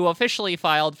 who officially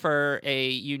filed for a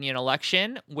union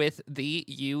election with the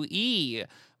UE,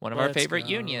 one of our favorite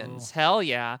unions. Hell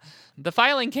yeah. The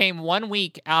filing came 1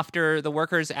 week after the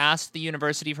workers asked the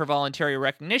university for voluntary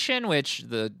recognition, which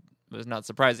was not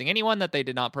surprising anyone that they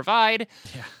did not provide.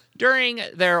 Yeah. During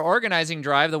their organizing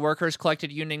drive, the workers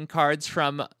collected union cards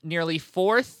from nearly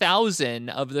 4,000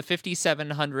 of the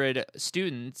 5,700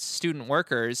 student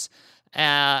workers,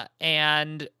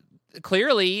 and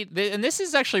clearly, and this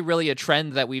is actually really a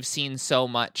trend that we've seen so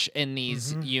much in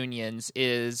these unions,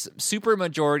 is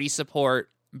supermajority support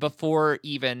before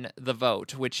even the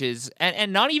vote, which is,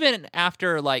 and not even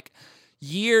after like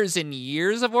years and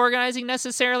years of organizing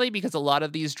necessarily, because a lot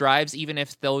of these drives, even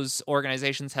if those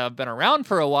organizations have been around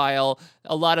for a while,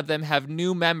 a lot of them have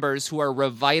new members who are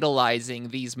revitalizing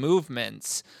these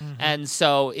movements. And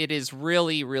so it is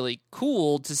really, really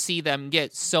cool to see them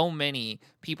get so many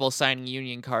people signing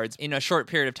union cards in a short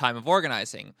period of time of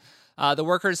organizing. The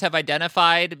workers have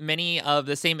identified many of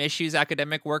the same issues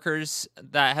academic workers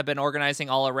that have been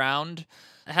organizing all around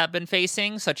have been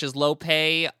facing, such as low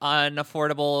pay,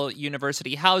 unaffordable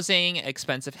university housing,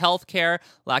 expensive health care,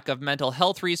 lack of mental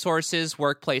health resources,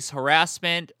 workplace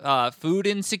harassment, food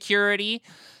insecurity,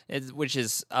 which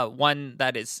is one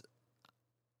that is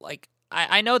like,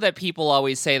 I know that people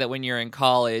always say that when you're in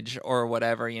college or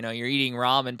whatever, you're eating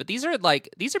ramen, but these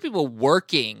are people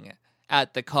working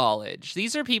at the college.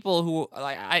 These are people who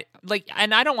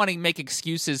and I don't want to make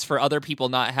excuses for other people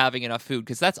not having enough food,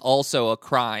 because that's also a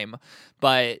crime.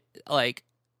 But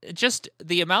just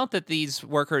the amount that these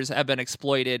workers have been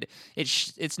exploited,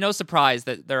 it's no surprise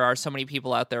that there are so many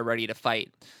people out there ready to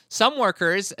fight. Some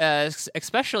workers,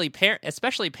 especially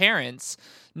parents,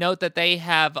 note that they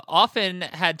have often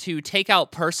had to take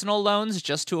out personal loans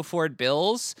just to afford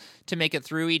bills to make it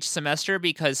through each semester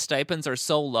because stipends are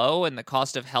so low and the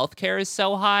cost of healthcare is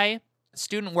so high.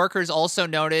 Student workers also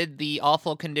noted the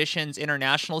awful conditions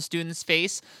international students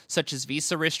face, such as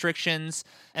visa restrictions,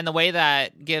 and the way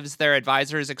that gives their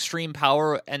advisors extreme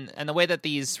power, and the way that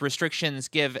these restrictions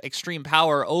give extreme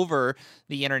power over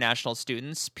the international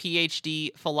students.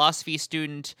 PhD philosophy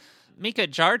student Mika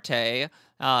Jarte,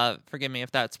 forgive me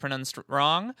if that's pronounced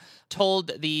wrong,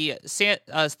 told the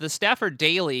Stafford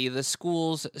Daily, the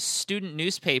school's student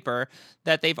newspaper,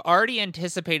 that they've already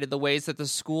anticipated the ways that the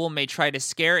school may try to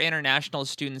scare international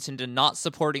students into not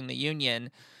supporting the union.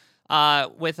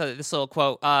 With this little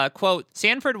quote,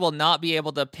 "Sanford will not be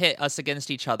able to pit us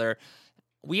against each other.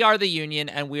 We are the union,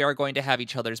 and we are going to have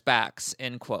each other's backs,"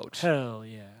 end quote. Hell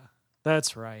yeah.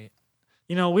 That's right.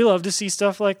 We love to see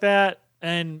stuff like that,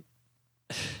 and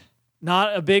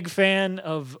not a big fan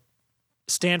of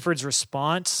Stanford's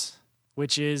response,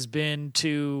 which has been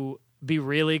to be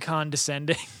really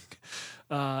condescending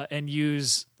and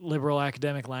use liberal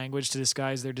academic language to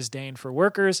disguise their disdain for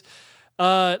workers.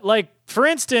 For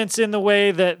instance, in the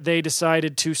way that they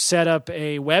decided to set up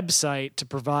a website to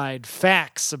provide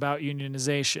facts about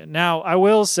unionization. Now, I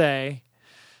will say,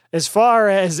 as far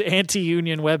as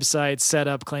anti-union websites set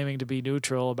up claiming to be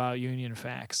neutral about union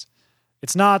facts,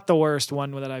 it's not the worst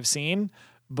one that I've seen,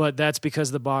 but that's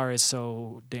because the bar is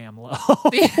so damn low.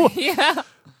 Yeah.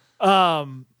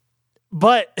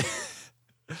 But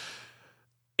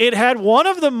It had one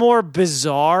of the more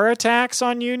bizarre attacks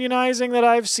on unionizing that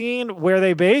I've seen, where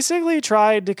they basically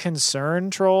tried to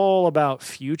concern troll about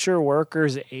future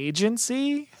workers'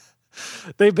 agency.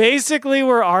 They basically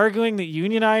were arguing that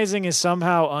unionizing is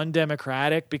somehow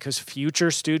undemocratic because future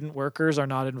student workers are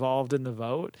not involved in the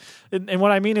vote. And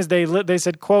what I mean is they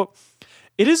said, quote,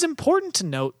 "It is important to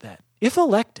note that, if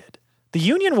elected, the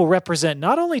union will represent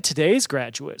not only today's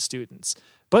graduate students,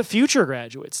 but future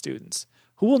graduate students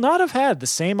who will not have had the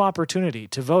same opportunity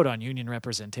to vote on union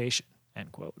representation,"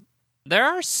 end quote. There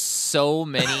are so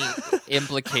many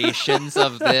implications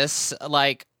of this.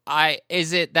 Like,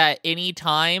 is it that any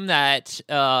time that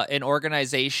an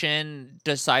organization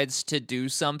decides to do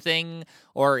something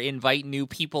or invite new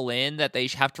people in, that they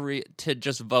have to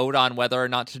just vote on whether or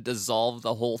not to dissolve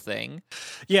the whole thing?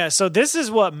 Yeah, so this is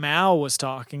what Mao was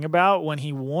talking about when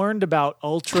he warned about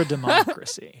ultra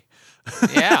democracy.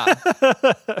 Yeah.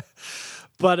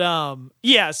 But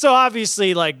yeah, so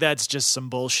obviously, like, that's just some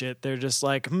bullshit. They're just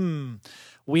like,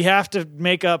 we have to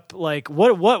make up, like,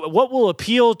 what will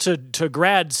appeal to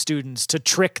grad students to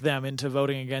trick them into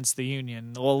voting against the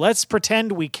union? Well, let's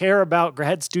pretend we care about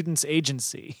grad students'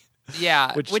 agency.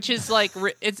 Yeah, which is like,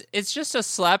 it's just a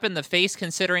slap in the face,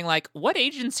 considering, like, what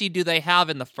agency do they have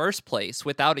in the first place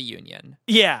without a union?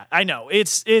 Yeah, I know.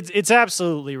 It's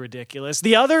absolutely ridiculous.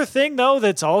 The other thing, though,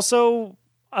 that's also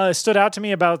stood out to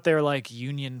me about their, like,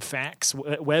 Union Facts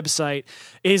website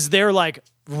is their, like,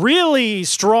 really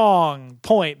strong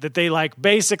point that they, like,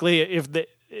 basically, if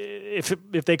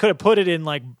they could have put it in,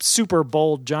 like, super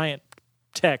bold giant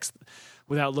text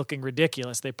without looking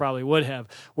ridiculous, they probably would have,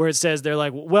 where it says they're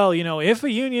like, well, you know, if a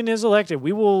union is elected,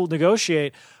 we will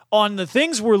negotiate on the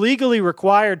things we're legally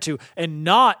required to, and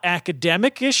not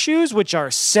academic issues, which are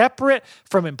separate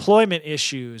from employment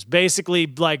issues. Basically,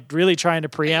 like, really trying to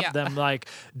preempt them. Like,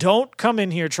 don't come in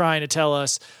here trying to tell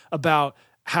us about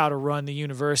how to run the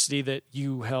university that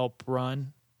you help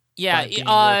run.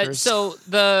 Yeah, so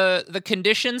the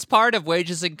conditions part of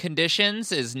wages and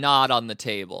conditions is not on the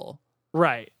table.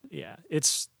 Right, yeah.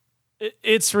 It's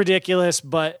ridiculous,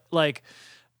 but, like,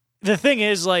 the thing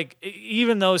is, like,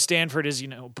 even though Stanford is, you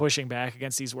know, pushing back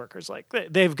against these workers, like,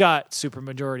 they've got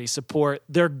supermajority support.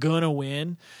 They're gonna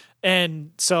win. And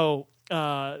so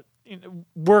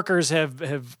workers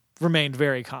have remained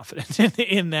very confident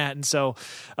in that. And so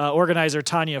organizer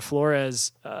Tanya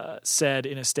Flores said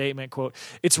in a statement, quote,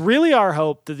 "It's really our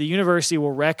hope that the university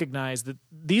will recognize that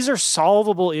these are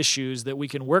solvable issues that we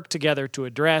can work together to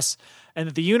address, and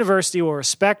that the university will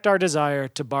respect our desire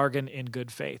to bargain in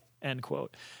good faith," end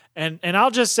quote. And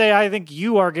I'll just say, I think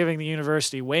you are giving the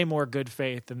university way more good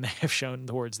faith than they have shown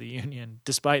towards the union,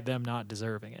 despite them not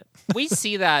deserving it. We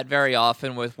see that very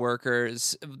often with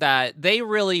workers, that they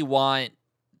really want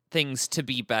things to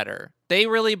be better. They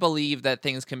really believe that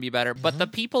things can be better, but the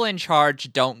people in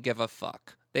charge don't give a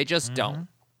fuck. They just don't.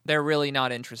 They're really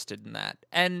not interested in that.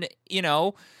 And, you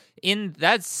know, in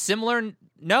that similar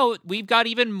note, we've got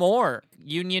even more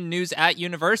union news at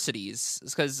universities,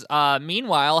 because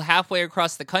meanwhile, halfway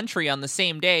across the country on the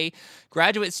same day,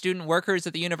 graduate student workers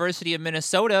at the University of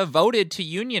Minnesota voted to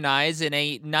unionize in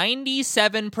a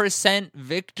 97%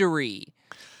 victory.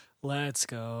 Let's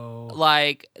go.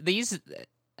 Like,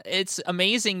 it's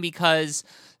amazing because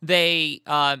they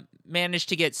managed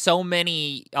to get so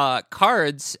many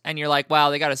cards, and you're like,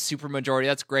 wow, they got a super majority.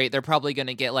 That's great. They're probably going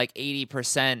to get like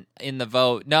 80% in the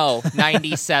vote. No,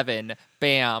 97.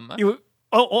 Bam.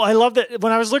 I love that.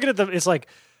 When I was looking at them, it's like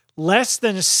less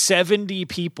than 70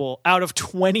 people out of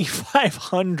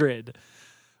 2,500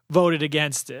 voted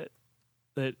against it.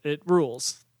 It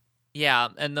rules. Yeah,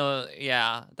 and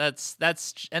that's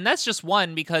just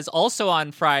one, because also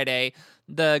on Friday,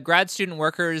 the grad student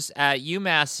workers at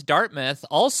UMass Dartmouth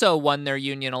also won their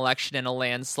union election in a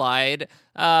landslide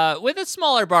with a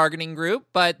smaller bargaining group,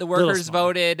 but the workers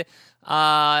voted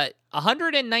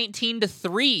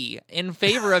 119-3 in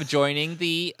favor of joining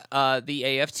the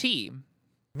AFT.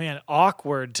 Man,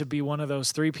 awkward to be one of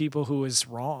those three people who is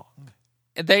wrong.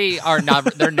 They are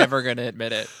not. They're never going to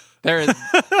admit it. They're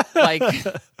like,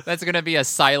 that's going to be a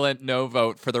silent no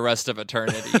vote for the rest of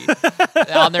eternity.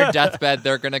 On their deathbed,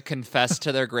 they're going to confess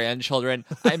to their grandchildren,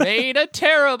 "I made a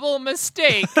terrible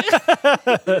mistake."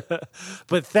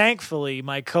 But thankfully,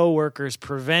 my coworkers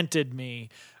prevented me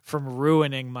from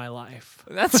ruining my life.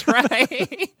 That's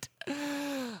right.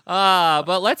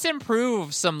 But let's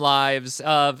improve some lives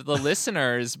of the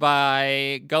listeners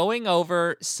by going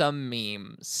over some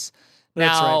memes.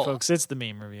 That's right, folks. It's the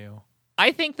meme review.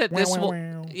 I think that this will...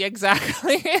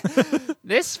 Exactly.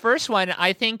 This first one,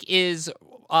 I think, is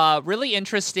really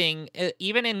interesting,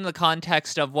 even in the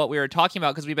context of what we were talking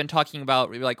about, because we've been talking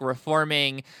about like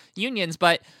reforming unions,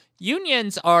 but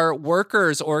unions are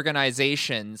workers'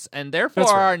 organizations and therefore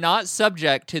are not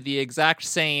subject to the exact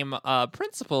same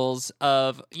principles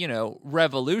of,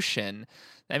 revolution.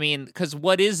 I mean, because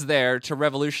what is there to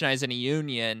revolutionize in a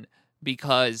union?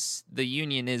 Because the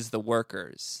union is the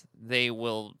workers. They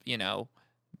will,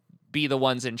 be the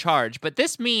ones in charge. But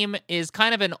this meme is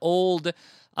kind of an old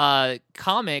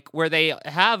comic where they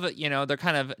have, they're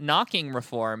kind of knocking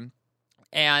reform.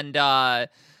 And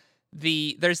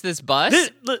there's this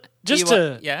bus.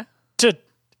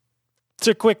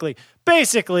 To quickly,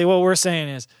 basically what we're saying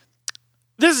is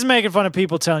this is making fun of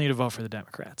people telling you to vote for the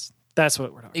Democrats. That's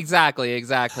what we're talking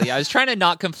Exactly. I was trying to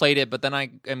not conflate it, but then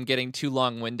I am getting too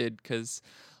long-winded because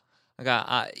I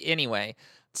got anyway.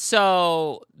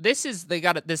 So they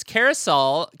got this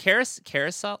carousel.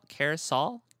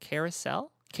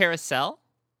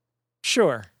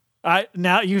 Sure.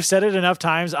 Now you've said it enough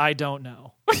times. I don't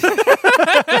know.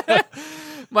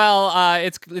 Well,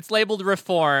 it's labeled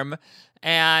reform.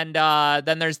 And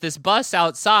then there's this bus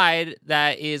outside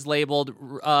that is labeled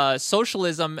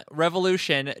Socialism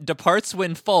Revolution Departs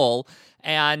When Full.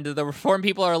 And the reform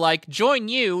people are like, join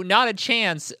you, not a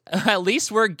chance. At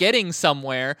least we're getting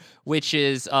somewhere, which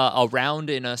is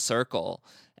around in a circle.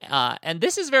 And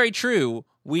this is very true.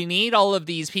 We need all of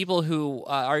these people who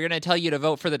are going to tell you to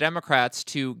vote for the Democrats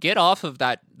to get off of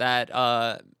that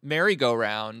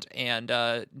merry-go-round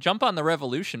and jump on the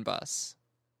revolution bus.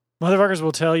 Motherfuckers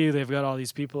will tell you they've got all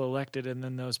these people elected, and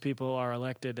then those people are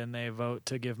elected, and they vote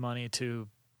to give money to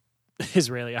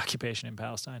Israeli occupation in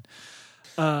Palestine.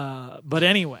 But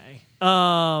anyway,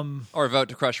 or vote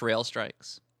to crush rail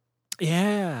strikes.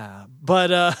 Yeah,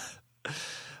 but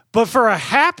for a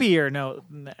happier note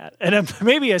than that, and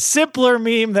maybe a simpler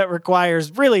meme that requires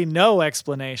really no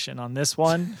explanation on this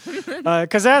one,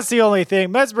 because that's the only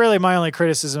thing. That's really my only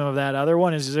criticism of that other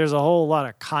one is there's a whole lot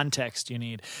of context you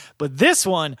need. But this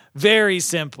one, very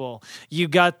simple. You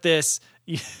got this.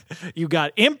 You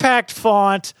got impact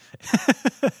font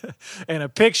and a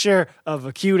picture of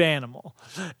a cute animal,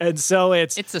 and so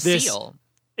it's a seal.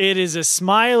 It is a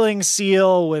smiling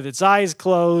seal with its eyes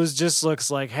closed, just looks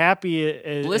like happy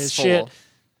as shit.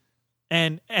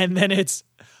 And then it's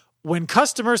when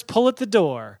customers pull at the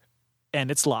door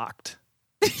and it's locked.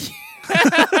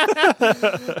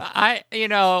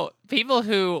 People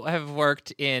who have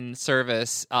worked in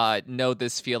service know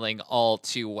this feeling all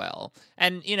too well.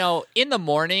 And, in the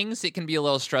mornings, it can be a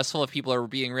little stressful if people are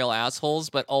being real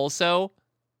assholes, but also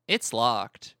it's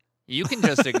locked. You can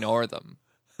just ignore them.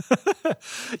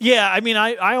 Yeah, I mean,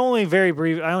 I only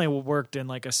worked in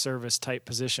like a service type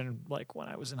position like when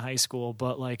I was in high school,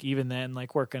 but like even then,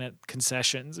 like working at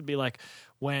concessions, it'd be like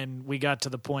when we got to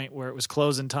the point where it was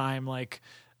closing time, like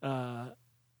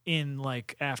in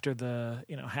like after the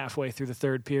halfway through the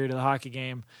third period of the hockey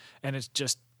game, and it's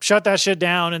just shut that shit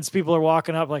down, and people are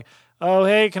walking up like, oh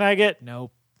hey, can I get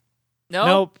nope,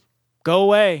 go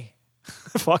away,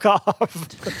 fuck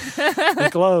off, we're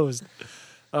closed.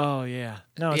 Oh, yeah.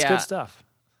 No, it's good stuff.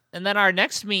 And then our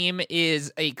next meme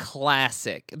is a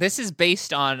classic. This is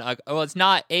based on, it's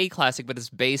not a classic, but it's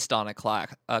based on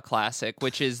a classic,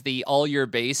 which is the all your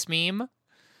base meme,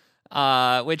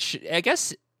 which I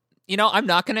guess, I'm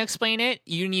not going to explain it.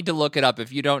 You need to look it up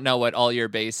if you don't know what all your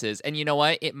base is. And you know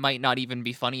what? It might not even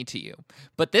be funny to you.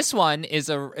 But this one is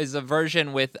a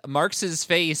version with Marx's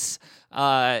face,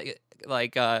 the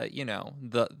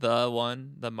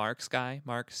Marx guy.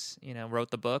 Marx,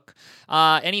 wrote the book.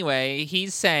 Anyway,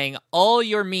 he's saying all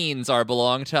your means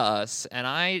belong to us, and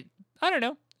I don't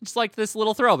know. It's like this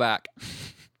little throwback.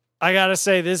 I gotta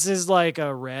say, this is like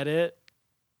a Reddit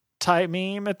type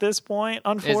meme at this point.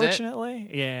 Unfortunately,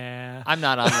 yeah. I'm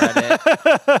not on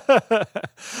Reddit.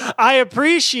 I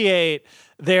appreciate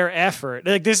their effort.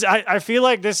 Like this, I feel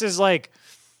like this is like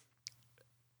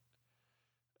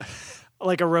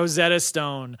a Rosetta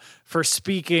Stone for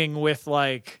speaking with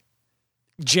like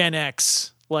Gen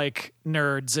X like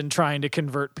nerds and trying to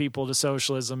convert people to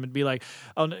socialism and be like,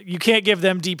 oh, no, you can't give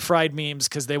them deep fried memes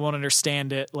because they won't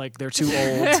understand it. Like they're too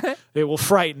old. It will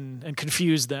frighten and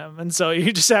confuse them. And so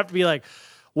you just have to be like,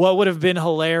 what would have been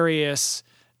hilarious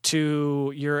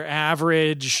to your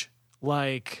average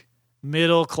like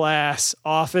middle class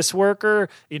office worker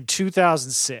in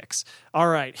 2006? All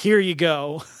right, here you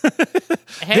go.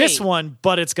 Hey, this one,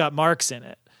 but it's got Marx in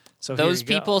it. So those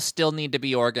people still need to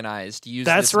be organized. Use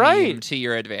That's this right. meme to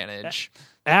your advantage.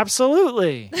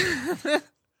 Absolutely.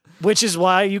 Which is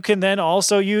why you can then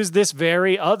also use this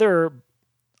very other,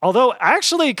 although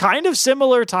actually kind of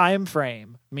similar time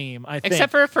frame meme, I think.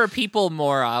 Except for people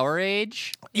more our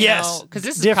age. Yes, because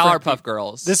this is different Powerpuff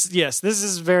Girls. This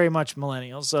is very much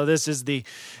millennial. So this is the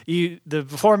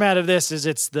format of this is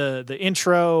it's the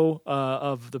intro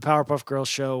of the Powerpuff Girls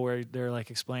show where they're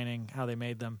like explaining how they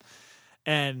made them,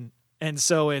 and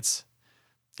so this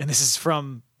is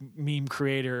from meme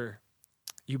creator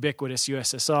Ubiquitous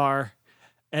USSR,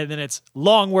 and then it's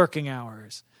long working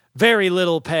hours, very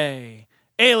little pay,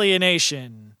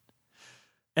 alienation.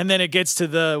 And then it gets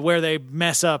to where they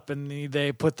mess up and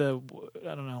they put I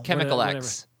don't know, Chemical whatever.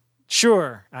 X.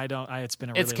 Sure, it's been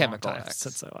a really long Chemical time X.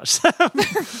 since I watched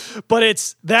that.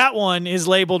 But that one is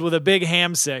labeled with a big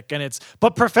hamsick, and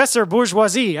but Professor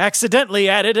Bourgeoisie accidentally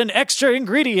added an extra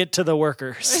ingredient to the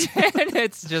workers. And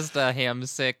it's just a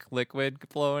ham-sick liquid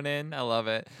flowing in. I love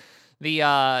it. The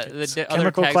other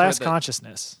chemical tags class were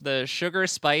consciousness. The sugar,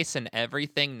 spice, and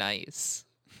everything nice.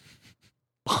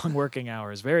 Long working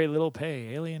hours, very little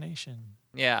pay, alienation.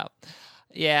 Yeah.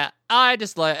 I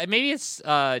just like, maybe it's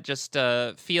just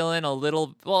feeling a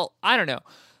little. Well, I don't know.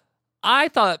 I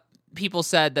thought people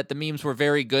said that the memes were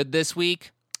very good this week.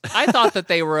 I thought that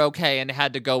they were okay and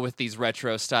had to go with these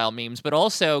retro style memes, but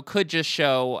also could just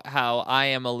show how I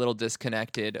am a little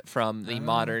disconnected from the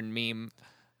modern meme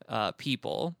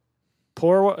people.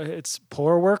 It's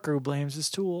poor worker who blames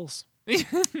his tools.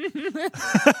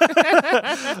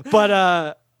 But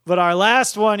our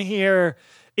last one here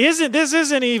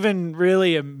isn't even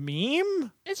really a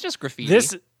meme. It's just graffiti.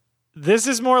 This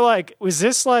is more like is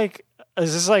this like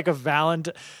a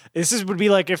Valentine? Would be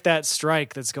like if that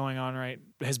strike that's going on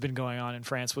has been going on in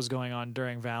France was going on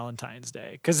during Valentine's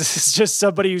Day, because this is just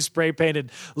somebody who spray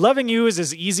painted "Loving you is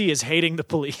as easy as hating the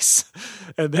police,"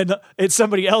 and then it's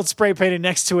somebody else spray painted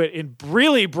next to it in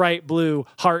really bright blue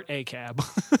 "Heart ACAB."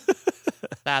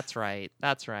 That's right.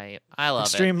 I love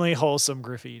Extremely wholesome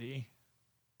graffiti.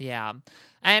 Yeah.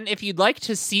 And if you'd like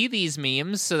to see these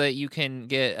memes so that you can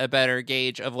get a better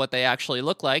gauge of what they actually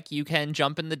look like, you can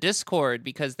jump in the Discord,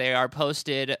 because they are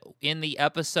posted in the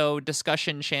episode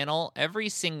discussion channel every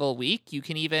single week. You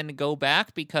can even go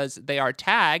back because they are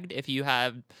tagged. If you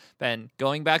have been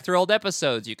going back through old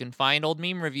episodes, you can find old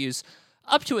meme reviews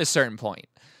up to a certain point.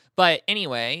 But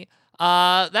anyway,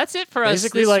 that's it for us.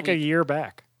 Basically like a year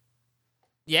back.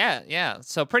 Yeah.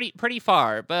 So pretty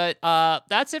far. But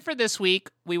that's it for this week.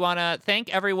 We want to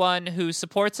thank everyone who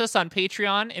supports us on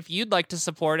Patreon. If you'd like to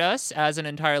support us as an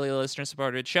entirely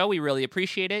listener-supported show, we really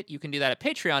appreciate it. You can do that at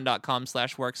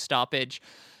patreon.com/workstoppage.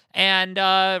 And,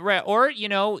 or,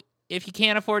 if you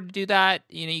can't afford to do that,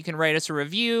 you can write us a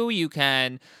review. You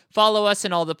can follow us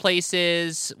in all the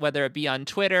places, whether it be on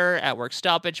Twitter at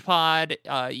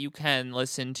WorkStoppagePod. You can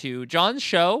listen to John's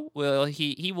show.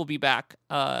 He will be back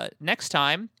next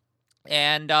time.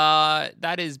 And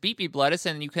that is Beep Beep Lettuce.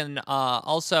 And you can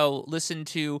also listen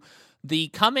to you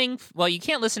can't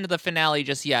listen to the finale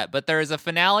just yet, but there is a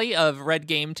finale of Red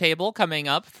Game Table coming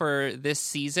up for this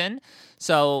season.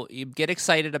 So you get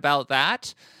excited about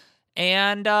that.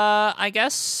 And I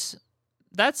guess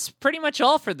that's pretty much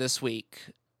all for this week.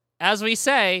 As we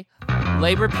say,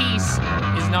 labor peace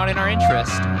is not in our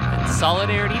interest, and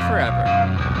solidarity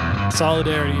forever.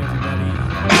 Solidarity,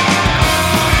 everybody.